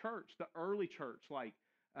the church, the early church, like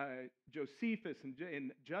Josephus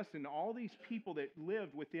and Justin, all these people that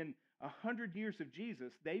lived within 100 years of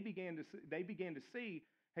Jesus, they began to see,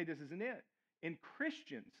 hey, this isn't it. And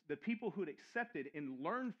Christians, the people who had accepted and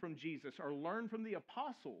learned from Jesus or learned from the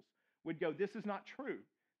apostles, would go, this is not true.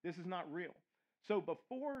 This is not real. So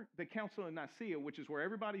before the Council of Nicaea, which is where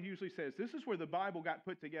everybody usually says, this is where the Bible got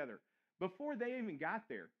put together, before they even got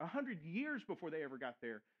there, 100 years before they ever got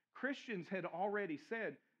there, Christians had already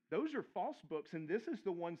said, those are false books, and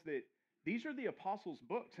these are the apostles'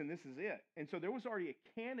 books, and this is it. And so there was already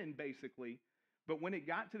a canon, basically, But when it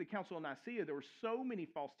got to the Council of Nicaea, there were so many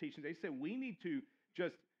false teachings. They said, we need to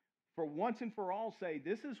just, for once and for all, say,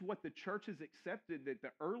 this is what the church has accepted, that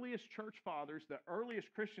the earliest church fathers, the earliest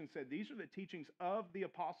Christians said, these are the teachings of the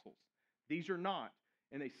apostles. These are not.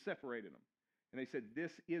 And they separated them. And they said,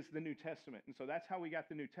 this is the New Testament. And so that's how we got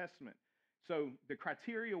the New Testament. So the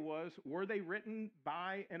criteria was, were they written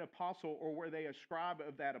by an apostle or were they a scribe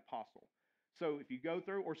of that apostle? So if you go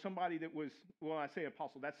through, or somebody that was, well, I say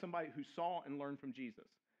apostle, that's somebody who saw and learned from Jesus.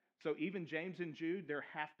 So even James and Jude, they're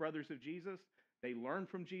half-brothers of Jesus. They learned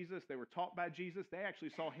from Jesus. They were taught by Jesus. They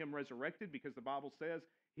actually saw him resurrected because the Bible says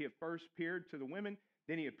he had first appeared to the women,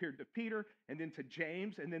 then he appeared to Peter, and then to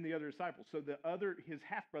James, and then the other disciples. So his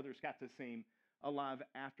half-brothers got to see him alive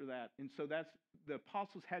after that. And so the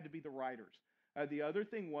apostles had to be the writers. The other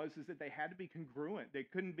thing is that they had to be congruent. They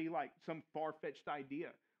couldn't be like some far-fetched idea.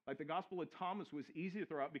 Like the Gospel of Thomas was easy to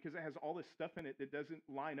throw out because it has all this stuff in it that doesn't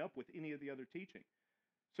line up with any of the other teaching.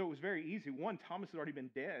 So it was very easy. One, Thomas had already been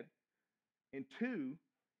dead. And two,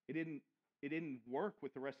 it didn't work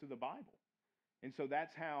with the rest of the Bible. And so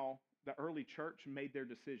that's how the early church made their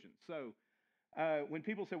decisions. So when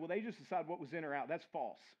people say, well, they just decide what was in or out, that's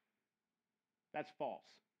false. That's false.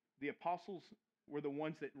 The apostles were the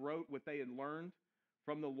ones that wrote what they had learned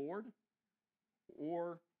from the Lord,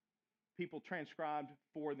 or people transcribed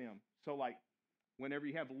for them. So like whenever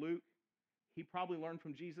you have Luke, he probably learned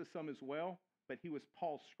from Jesus some as well, but he was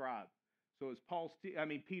Paul's scribe. So as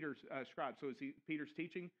Peter's scribe. So as Peter's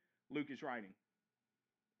teaching, Luke is writing.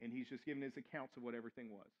 And he's just giving his accounts of what everything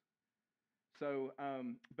was. So,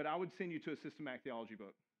 but I would send you to a systematic theology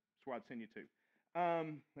book. That's where I'd send you to.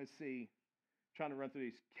 Let's see. Trying to run through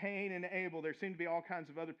these. Cain and Abel. There seem to be all kinds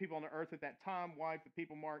of other people on the earth at that time. Why the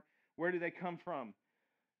people mark? Where do they come from?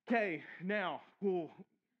 Okay, now.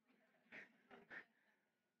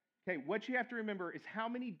 Okay, what you have to remember is how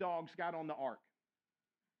many dogs got on the ark?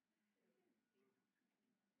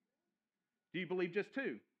 Do you believe just 2?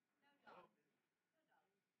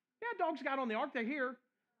 Yeah, dogs got on the ark. They're here.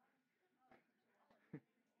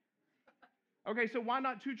 Okay, so why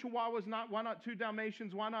not 2 Chihuahuas? Why not 2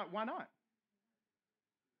 Dalmatians? Why not?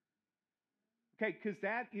 Okay, because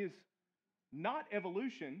that is not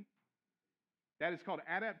evolution. That is called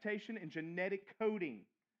adaptation and genetic coding.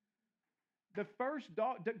 The first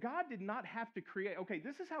dog, God did not have to create. Okay,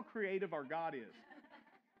 this is how creative our God is.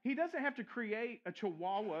 He doesn't have to create a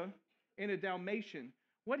Chihuahua and a Dalmatian.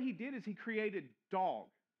 What he did is he created dog.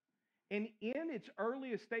 And in its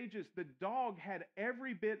earliest stages, the dog had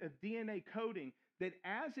every bit of DNA coding that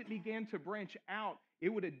as it began to branch out, it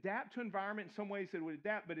would adapt to environment. In some ways it would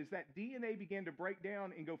adapt, but as that DNA began to break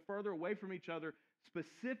down and go further away from each other,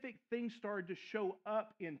 specific things started to show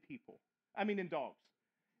up in dogs.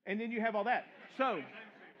 And then you have all that. So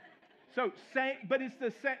same, but it's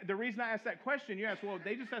the reason I asked that question, you ask, well,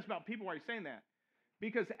 they just asked about people, why are you saying that?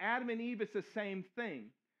 Because Adam and Eve is the same thing.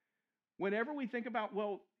 Whenever we think about,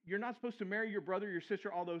 well, you're not supposed to marry your brother, your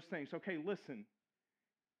sister, all those things. Okay, listen.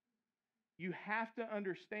 You have to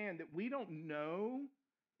understand that we don't know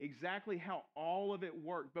exactly how all of it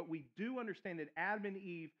worked, but we do understand that Adam and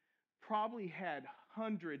Eve probably had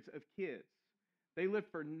hundreds of kids. They lived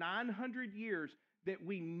for 900 years that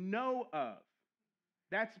we know of.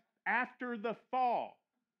 That's after the fall.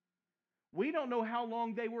 We don't know how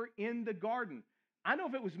long they were in the garden. I know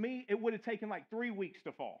if it was me, it would have taken like 3 weeks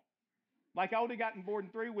to fall. Like I would have gotten bored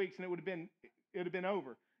in 3 weeks and it would have been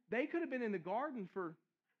over. They could have been in the garden for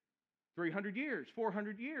 300 years,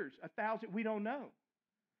 400 years, 1,000, we don't know.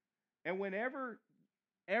 And whenever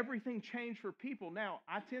everything changed for people, now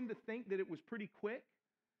I tend to think that it was pretty quick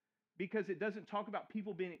because it doesn't talk about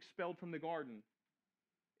people being expelled from the garden.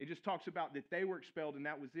 It just talks about that they were expelled and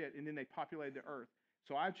that was it, and then they populated the earth.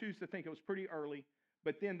 So I choose to think it was pretty early,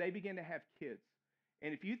 but then they began to have kids.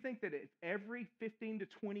 And if you think that every 15 to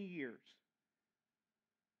 20 years,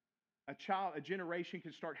 a generation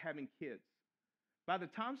can start having kids. By the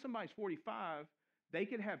time somebody's 45, they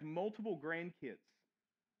could have multiple grandkids.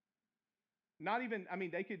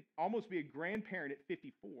 They could almost be a grandparent at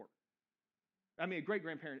 54. A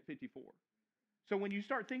great-grandparent at 54. So when you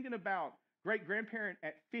start thinking about great-grandparent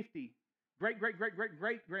at 50,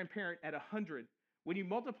 great-great-great-great-great-grandparent at 100, when you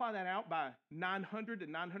multiply that out by 900 to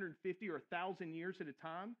 950 or 1,000 years at a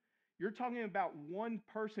time, you're talking about one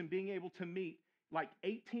person being able to meet like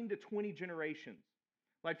 18 to 20 generations.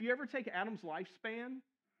 Like if you ever take Adam's lifespan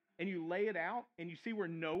and you lay it out and you see where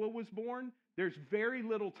Noah was born, there's very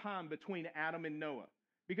little time between Adam and Noah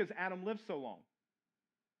because Adam lived so long.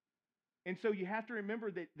 And so you have to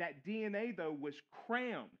remember that DNA, though, was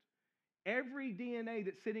crammed. Every DNA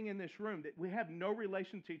that's sitting in this room, that we have no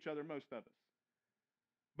relation to each other, most of us.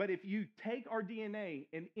 But if you take our DNA,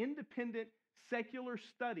 and independent secular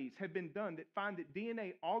studies have been done that find that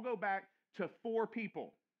DNA all go back to 4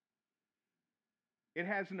 people. It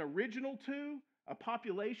has an original 2, a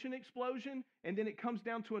population explosion, and then it comes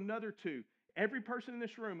down to another 2. Every person in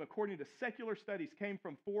this room, according to secular studies, came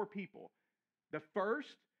from 4 people. The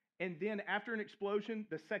first, and then after an explosion,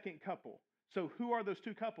 the second couple. So who are those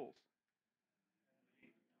 2 couples?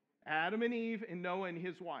 Adam and Eve, and Noah and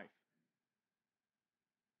his wife.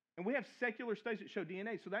 And we have secular studies that show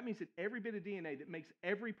DNA. So that means that every bit of DNA that makes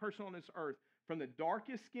every person on this earth, from the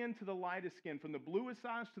darkest skin to the lightest skin, from the bluest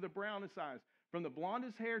eyes to the brownest eyes, from the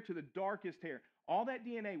blondest hair to the darkest hair, all that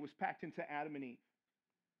DNA was packed into Adam and Eve.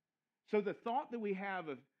 So the thought that we have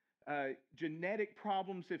of genetic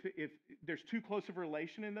problems, if there's too close of a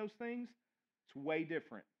relation in those things, it's way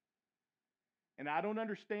different. And I don't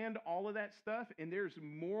understand all of that stuff. And there's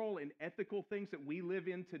moral and ethical things that we live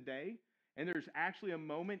in today. And there's actually a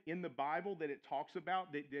moment in the Bible that it talks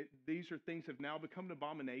about that these are things have now become an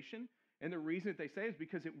abomination. And the reason that they say is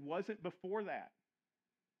because it wasn't before that.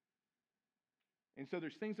 And so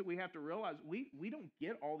there's things that we have to realize. We don't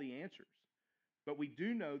get all the answers. But we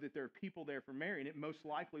do know that there are people there for Mary. And it most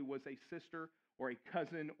likely was a sister or a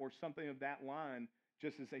cousin or something of that line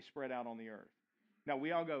just as they spread out on the earth. Now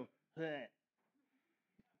we all go, bleh.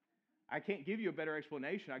 I can't give you a better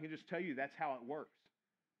explanation. I can just tell you that's how it works.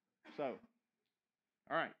 So,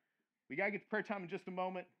 all right. We got to get to prayer time in just a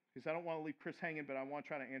moment because I don't want to leave Chris hanging, but I want to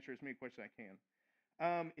try to answer as many questions as I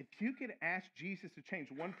can. If you could ask Jesus to change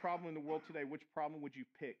one problem in the world today, which problem would you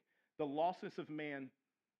pick? The lostness of man,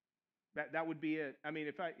 that would be it. I mean,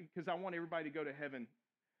 because I want everybody to go to heaven,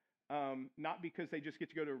 not because they just get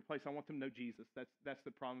to go to a place. I want them to know Jesus. That's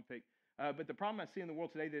the problem I pick. But the problem I see in the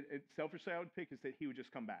world today that selfishly I would pick is that he would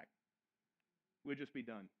just come back. We'd just be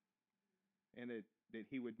done. And that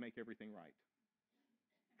he would make everything right.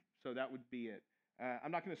 So that would be it.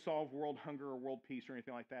 I'm not going to solve world hunger or world peace or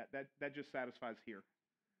anything like that. That just satisfies here.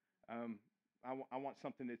 I want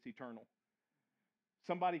something that's eternal.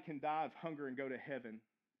 Somebody can die of hunger and go to heaven.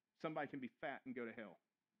 Somebody can be fat and go to hell.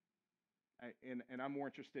 And I'm more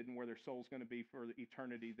interested in where their soul's going to be for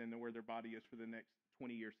eternity than where their body is for the next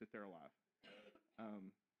 20 years that they're alive.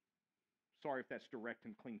 Sorry if that's direct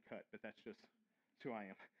and clean cut, but that's just who I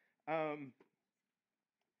am.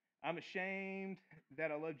 I'm ashamed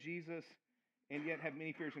that I love Jesus and yet have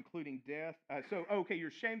many fears, including death. Okay, you're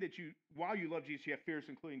ashamed that while you love Jesus, you have fears,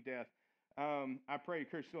 including death. I pray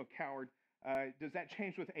you're still a coward. Does that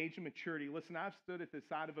change with age and maturity? Listen, I've stood at the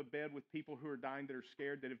side of a bed with people who are dying that are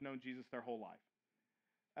scared that have known Jesus their whole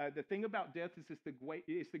life. The thing about death is it's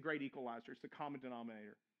the great equalizer. It's the common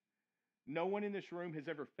denominator. No one in this room has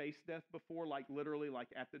ever faced death before, like literally like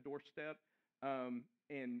at the doorstep,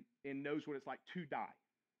 and knows what it's like to die.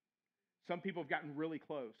 Some people have gotten really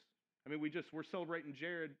close. I mean, we're celebrating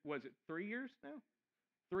Jared, was it 3 years now?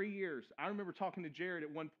 3 years. I remember talking to Jared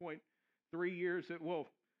at one point, 3 years, a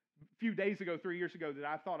few days ago, 3 years ago, that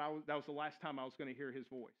I thought that was the last time I was going to hear his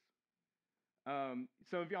voice.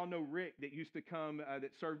 Some of y'all know Rick that used to come,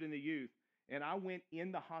 that served in the youth. And I went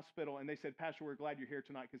in the hospital and they said, Pastor, we're glad you're here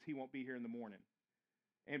tonight because he won't be here in the morning.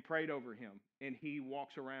 And prayed over him. And he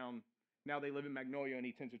walks around. Now they live in Magnolia and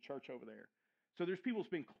he attends a church over there. So there's people who's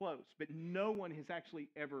been close, but no one has actually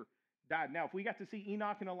ever died. Now, if we got to see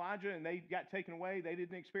Enoch and Elijah and they got taken away, they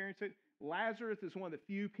didn't experience it. Lazarus is one of the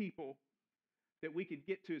few people that we could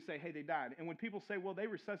get to say, hey, they died. And when people say, well, they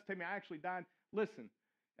resuscitated me, I actually died. Listen,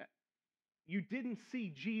 you didn't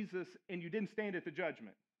see Jesus and you didn't stand at the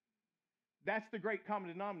judgment. That's the great common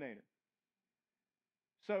denominator.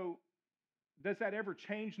 So does that ever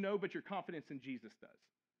change? No, but your confidence in Jesus does.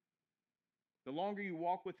 The longer you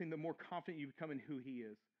walk with him, the more confident you become in who he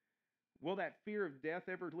is. Will that fear of death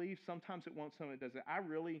ever leave? Sometimes it won't, sometimes it doesn't. I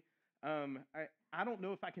really, I don't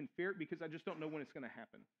know if I can fear it because I just don't know when it's going to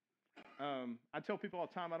happen. I tell people all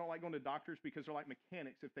the time, I don't like going to doctors because they're like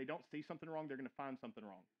mechanics. If they don't see something wrong, they're going to find something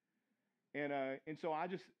wrong. And so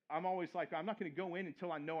I'm always like, I'm not going to go in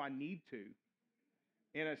until I know I need to.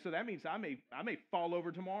 And so that means I may fall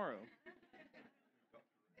over tomorrow.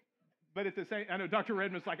 But at the same, I know Dr.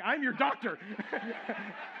 Redmond's like, I'm your doctor.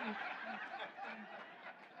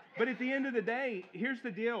 But at the end of the day, here's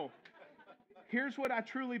the deal. Here's what I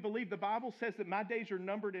truly believe. The Bible says that my days are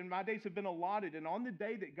numbered and my days have been allotted. And on the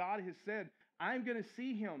day that God has said, I'm going to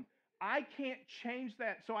see him, I can't change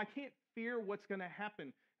that. So I can't fear what's going to happen.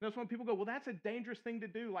 And that's when people go, well, that's a dangerous thing to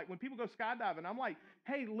do. Like when people go skydiving, I'm like,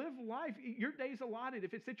 hey, live life. Your day's allotted.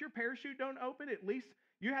 If it's that your parachute don't open, at least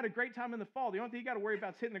you had a great time in the fall. The only thing you got to worry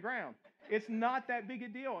about is hitting the ground. It's not that big a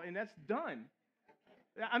deal, and that's done.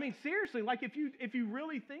 I mean, seriously, like if you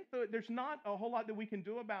really think that there's not a whole lot that we can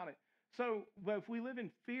do about it. So, but if we live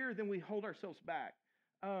in fear, then we hold ourselves back.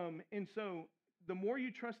 And so, the more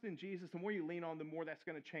you trust in Jesus, the more you lean on, the more that's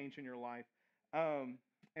going to change in your life. Um,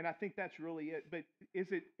 and I think that's really it. But is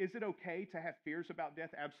it okay to have fears about death?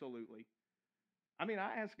 Absolutely. I mean,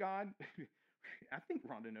 I ask God. I think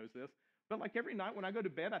Rhonda knows this, but like every night when I go to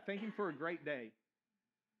bed, I thank Him for a great day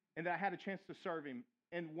and that I had a chance to serve Him.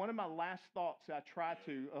 And one of my last thoughts I try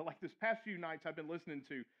to, like this past few nights, I've been listening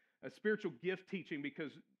to a spiritual gift teaching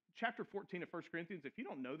because chapter 14 of First Corinthians, if you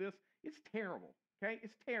don't know this, it's terrible. Okay,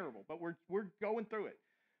 it's terrible, but we're going through it.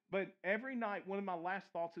 But every night, one of my last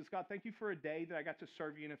thoughts is, God, thank you for a day that I got to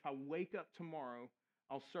serve you, and if I wake up tomorrow,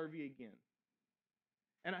 I'll serve you again.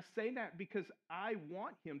 And I say that because I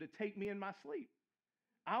want Him to take me in my sleep.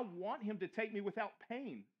 I want Him to take me without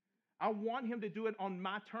pain. I want Him to do it on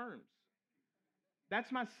my terms.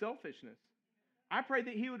 That's my selfishness. I pray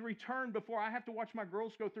that He would return before I have to watch my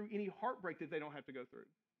girls go through any heartbreak that they don't have to go through.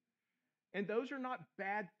 And those are not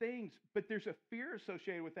bad things, but there's a fear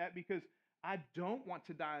associated with that because I don't want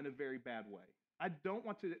to die in a very bad way. I don't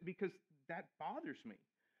want to, because that bothers me.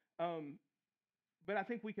 But I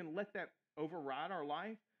think we can let that override our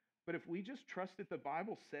life. But if we just trust that the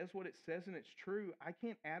Bible says what it says and it's true, I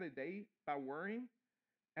can't add a day by worrying.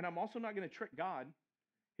 And I'm also not going to trick God.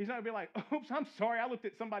 He's not going to be like, oops, I'm sorry, I looked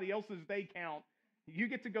at somebody else's day count. You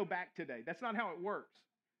get to go back today. That's not how it works.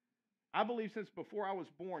 I believe since before I was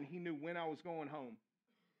born, He knew when I was going home.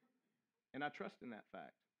 And I trust in that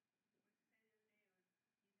fact.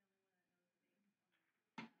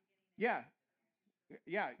 Yeah.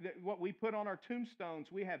 Yeah. What we put on our tombstones,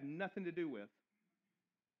 we have nothing to do with.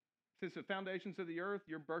 Since the foundations of the earth,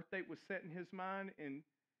 your birth date was set in His mind, and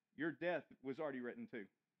your death was already written too.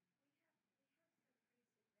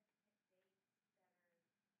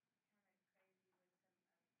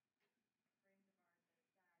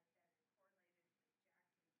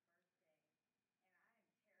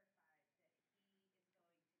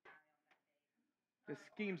 The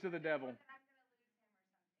schemes of the devil.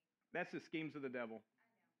 That's the schemes of the devil.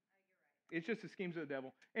 It's just the schemes of the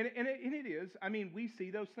devil. And it is. I mean, we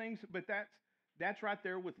see those things, but that's right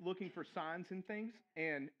there with looking for signs and things.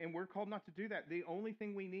 And we're called not to do that. The only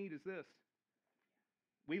thing we need is this.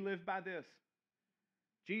 We live by this.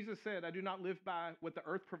 Jesus said, I do not live by what the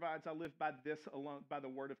earth provides. I live by this alone, by the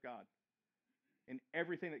word of God and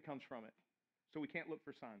everything that comes from it. So we can't look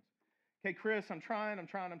for signs. Okay, Chris, I'm trying.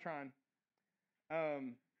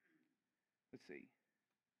 Let's see.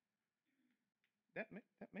 That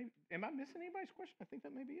may, am I missing anybody's question? I think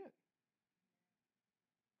that may be it.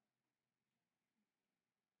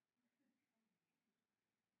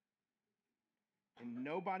 And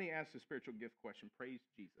nobody asked a spiritual gift question. Praise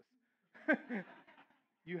Jesus.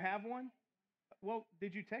 You have one? Well,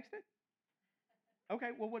 did you text it? Okay,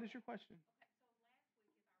 well, what is your question?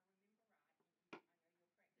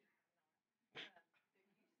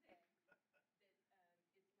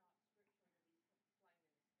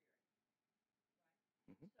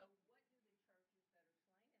 Mhm.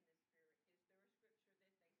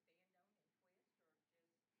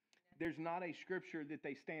 There's not a scripture that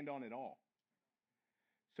they stand on at all.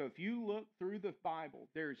 So if you look through the Bible,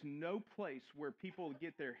 there's no place where people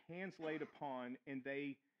get their hands laid upon and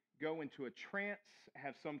they go into a trance,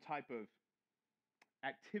 have some type of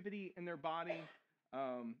activity in their body.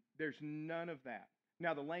 There's none of that.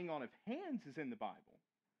 Now, the laying on of hands is in the Bible,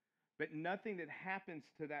 but nothing that happens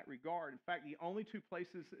to that regard. In fact, the only place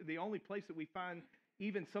that we find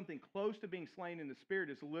even something close to being slain in the spirit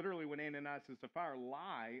is literally when Ananias and Sapphira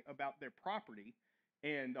lie about their property,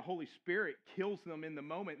 and the Holy Spirit kills them in the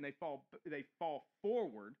moment, and they fall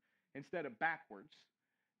forward instead of backwards,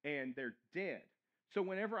 and they're dead. So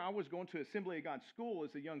whenever I was going to Assembly of God school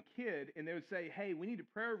as a young kid, and they would say, hey, we need to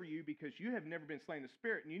pray over you because you have never been slain in the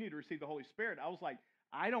spirit, and you need to receive the Holy Spirit, I was like,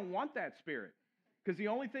 I don't want that spirit. Because the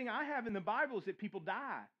only thing I have in the Bible is that people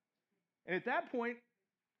die. And at that point,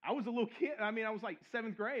 I was a little kid. I mean, I was like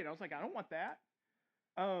seventh grade. I was like, I don't want that.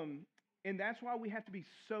 And that's why we have to be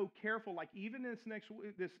so careful. Like even in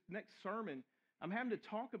this next sermon, I'm having to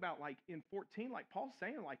talk about like in 14, like Paul's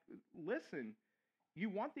saying, like, listen, you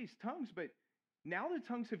want these tongues, but now the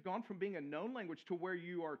tongues have gone from being a known language to where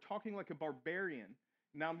you are talking like a barbarian.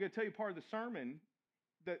 Now I'm going to tell you part of the sermon.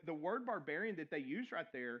 The word barbarian that they use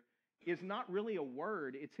right there is not really a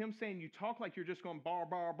word. It's him saying you talk like you're just going bar,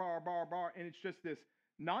 bar, bar, bar, bar, and it's just this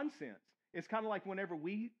nonsense. It's kind of like whenever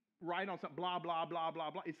we write on something, blah, blah, blah,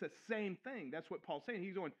 blah, blah. It's the same thing. That's what Paul's saying.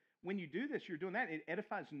 He's going, when you do this, you're doing that. It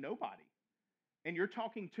edifies nobody. And you're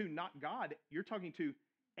talking to not God. You're talking to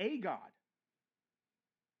a God.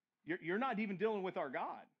 You're not even dealing with our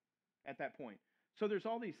God at that point. So there's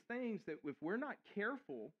all these things that if we're not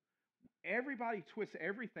careful, everybody twists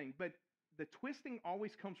everything, but the twisting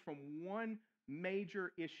always comes from one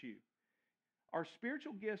major issue. Our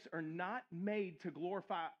spiritual gifts are not made to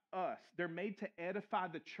glorify us. They're made to edify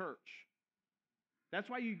the church. That's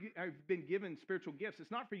why you have been given spiritual gifts.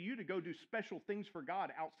 It's not for you to go do special things for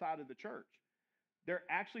God outside of the church. They're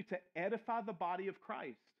actually to edify the body of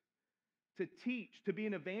Christ, to teach, to be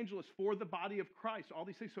an evangelist for the body of Christ. All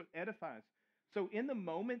these things, so it edifies. So in the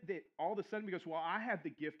moment that all of a sudden goes, well, I have the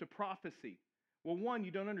gift of prophecy. Well, one,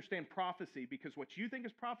 you don't understand prophecy because what you think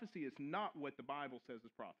is prophecy is not what the Bible says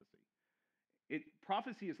is prophecy.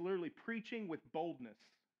 Prophecy is literally preaching with boldness.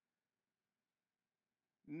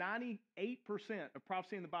 98% of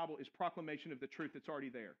prophecy in the Bible is proclamation of the truth that's already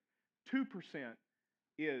there. 2%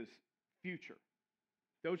 is future.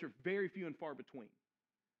 Those are very few and far between.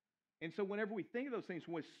 And so whenever we think of those things,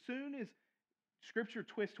 as soon as Scripture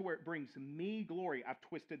twists to where it brings me glory, I've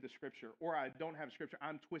twisted the Scripture. Or I don't have Scripture,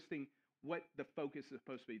 I'm twisting what the focus is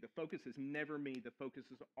supposed to be. The focus is never me. The focus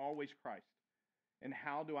is always Christ. And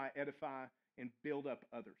how do I edify and build up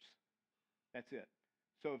others? That's it.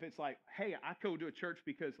 So if it's like, hey, I go to a church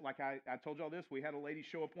because, like I told y'all this, we had a lady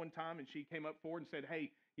show up one time and she came up forward and said,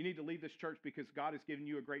 hey, you need to leave this church because God has given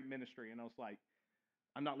you a great ministry. And I was like,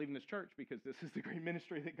 I'm not leaving this church because this is the great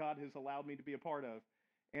ministry that God has allowed me to be a part of.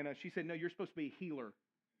 And she said, no, you're supposed to be a healer.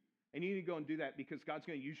 And you need to go and do that because God's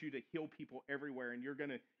going to use you to heal people everywhere. And you're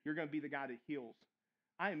going to be the guy that heals.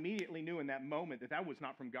 I immediately knew in that moment that was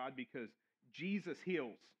not from God because Jesus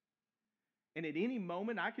heals. And at any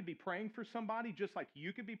moment, I could be praying for somebody just like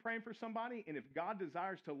you could be praying for somebody. And if God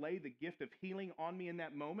desires to lay the gift of healing on me in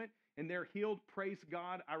that moment and they're healed, praise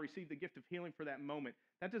God, I receive the gift of healing for that moment.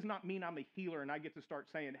 That does not mean I'm a healer and I get to start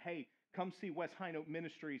saying, hey, come see West High Note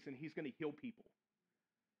Ministries and he's going to heal people.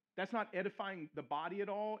 That's not edifying the body at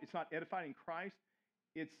all. It's not edifying Christ.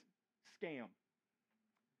 It's scam.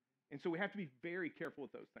 And so we have to be very careful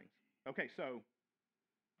with those things. Okay, so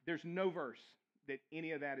there's no verse that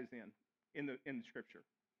any of that is in the Scripture.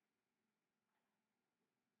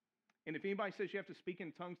 And if anybody says you have to speak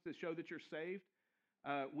in tongues to show that you're saved,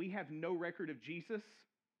 we have no record of Jesus.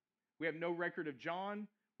 We have no record of John.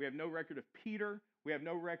 We have no record of Peter. We have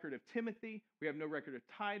no record of Timothy. We have no record of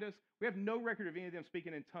Titus. We have no record of any of them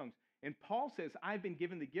speaking in tongues. And Paul says, I've been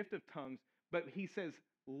given the gift of tongues, but he says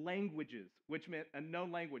languages, which meant a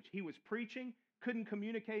known language. He was preaching, couldn't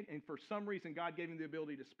communicate, and for some reason God gave him the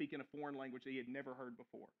ability to speak in a foreign language that he had never heard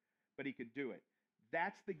before. But he could do it.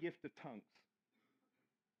 That's the gift of tongues.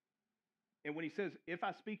 And when he says, if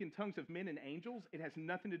I speak in tongues of men and angels, it has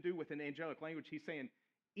nothing to do with an angelic language. He's saying,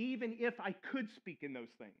 even if I could speak in those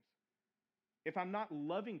things, if I'm not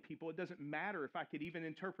loving people, it doesn't matter if I could even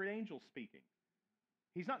interpret angels speaking.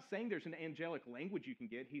 He's not saying there's an angelic language you can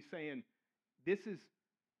get. He's saying, this is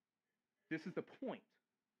the point.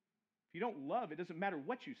 If you don't love, it doesn't matter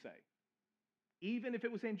what you say, even if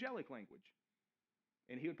it was angelic language.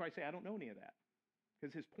 And he would probably say, I don't know any of that.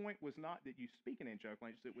 Because his point was not that you speak in angelic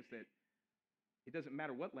language. It was that it doesn't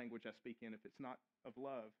matter what language I speak in. If it's not of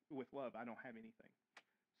love, with love, I don't have anything.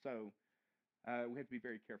 So we have to be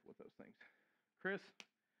very careful with those things. Chris,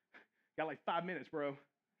 got like 5 minutes, bro.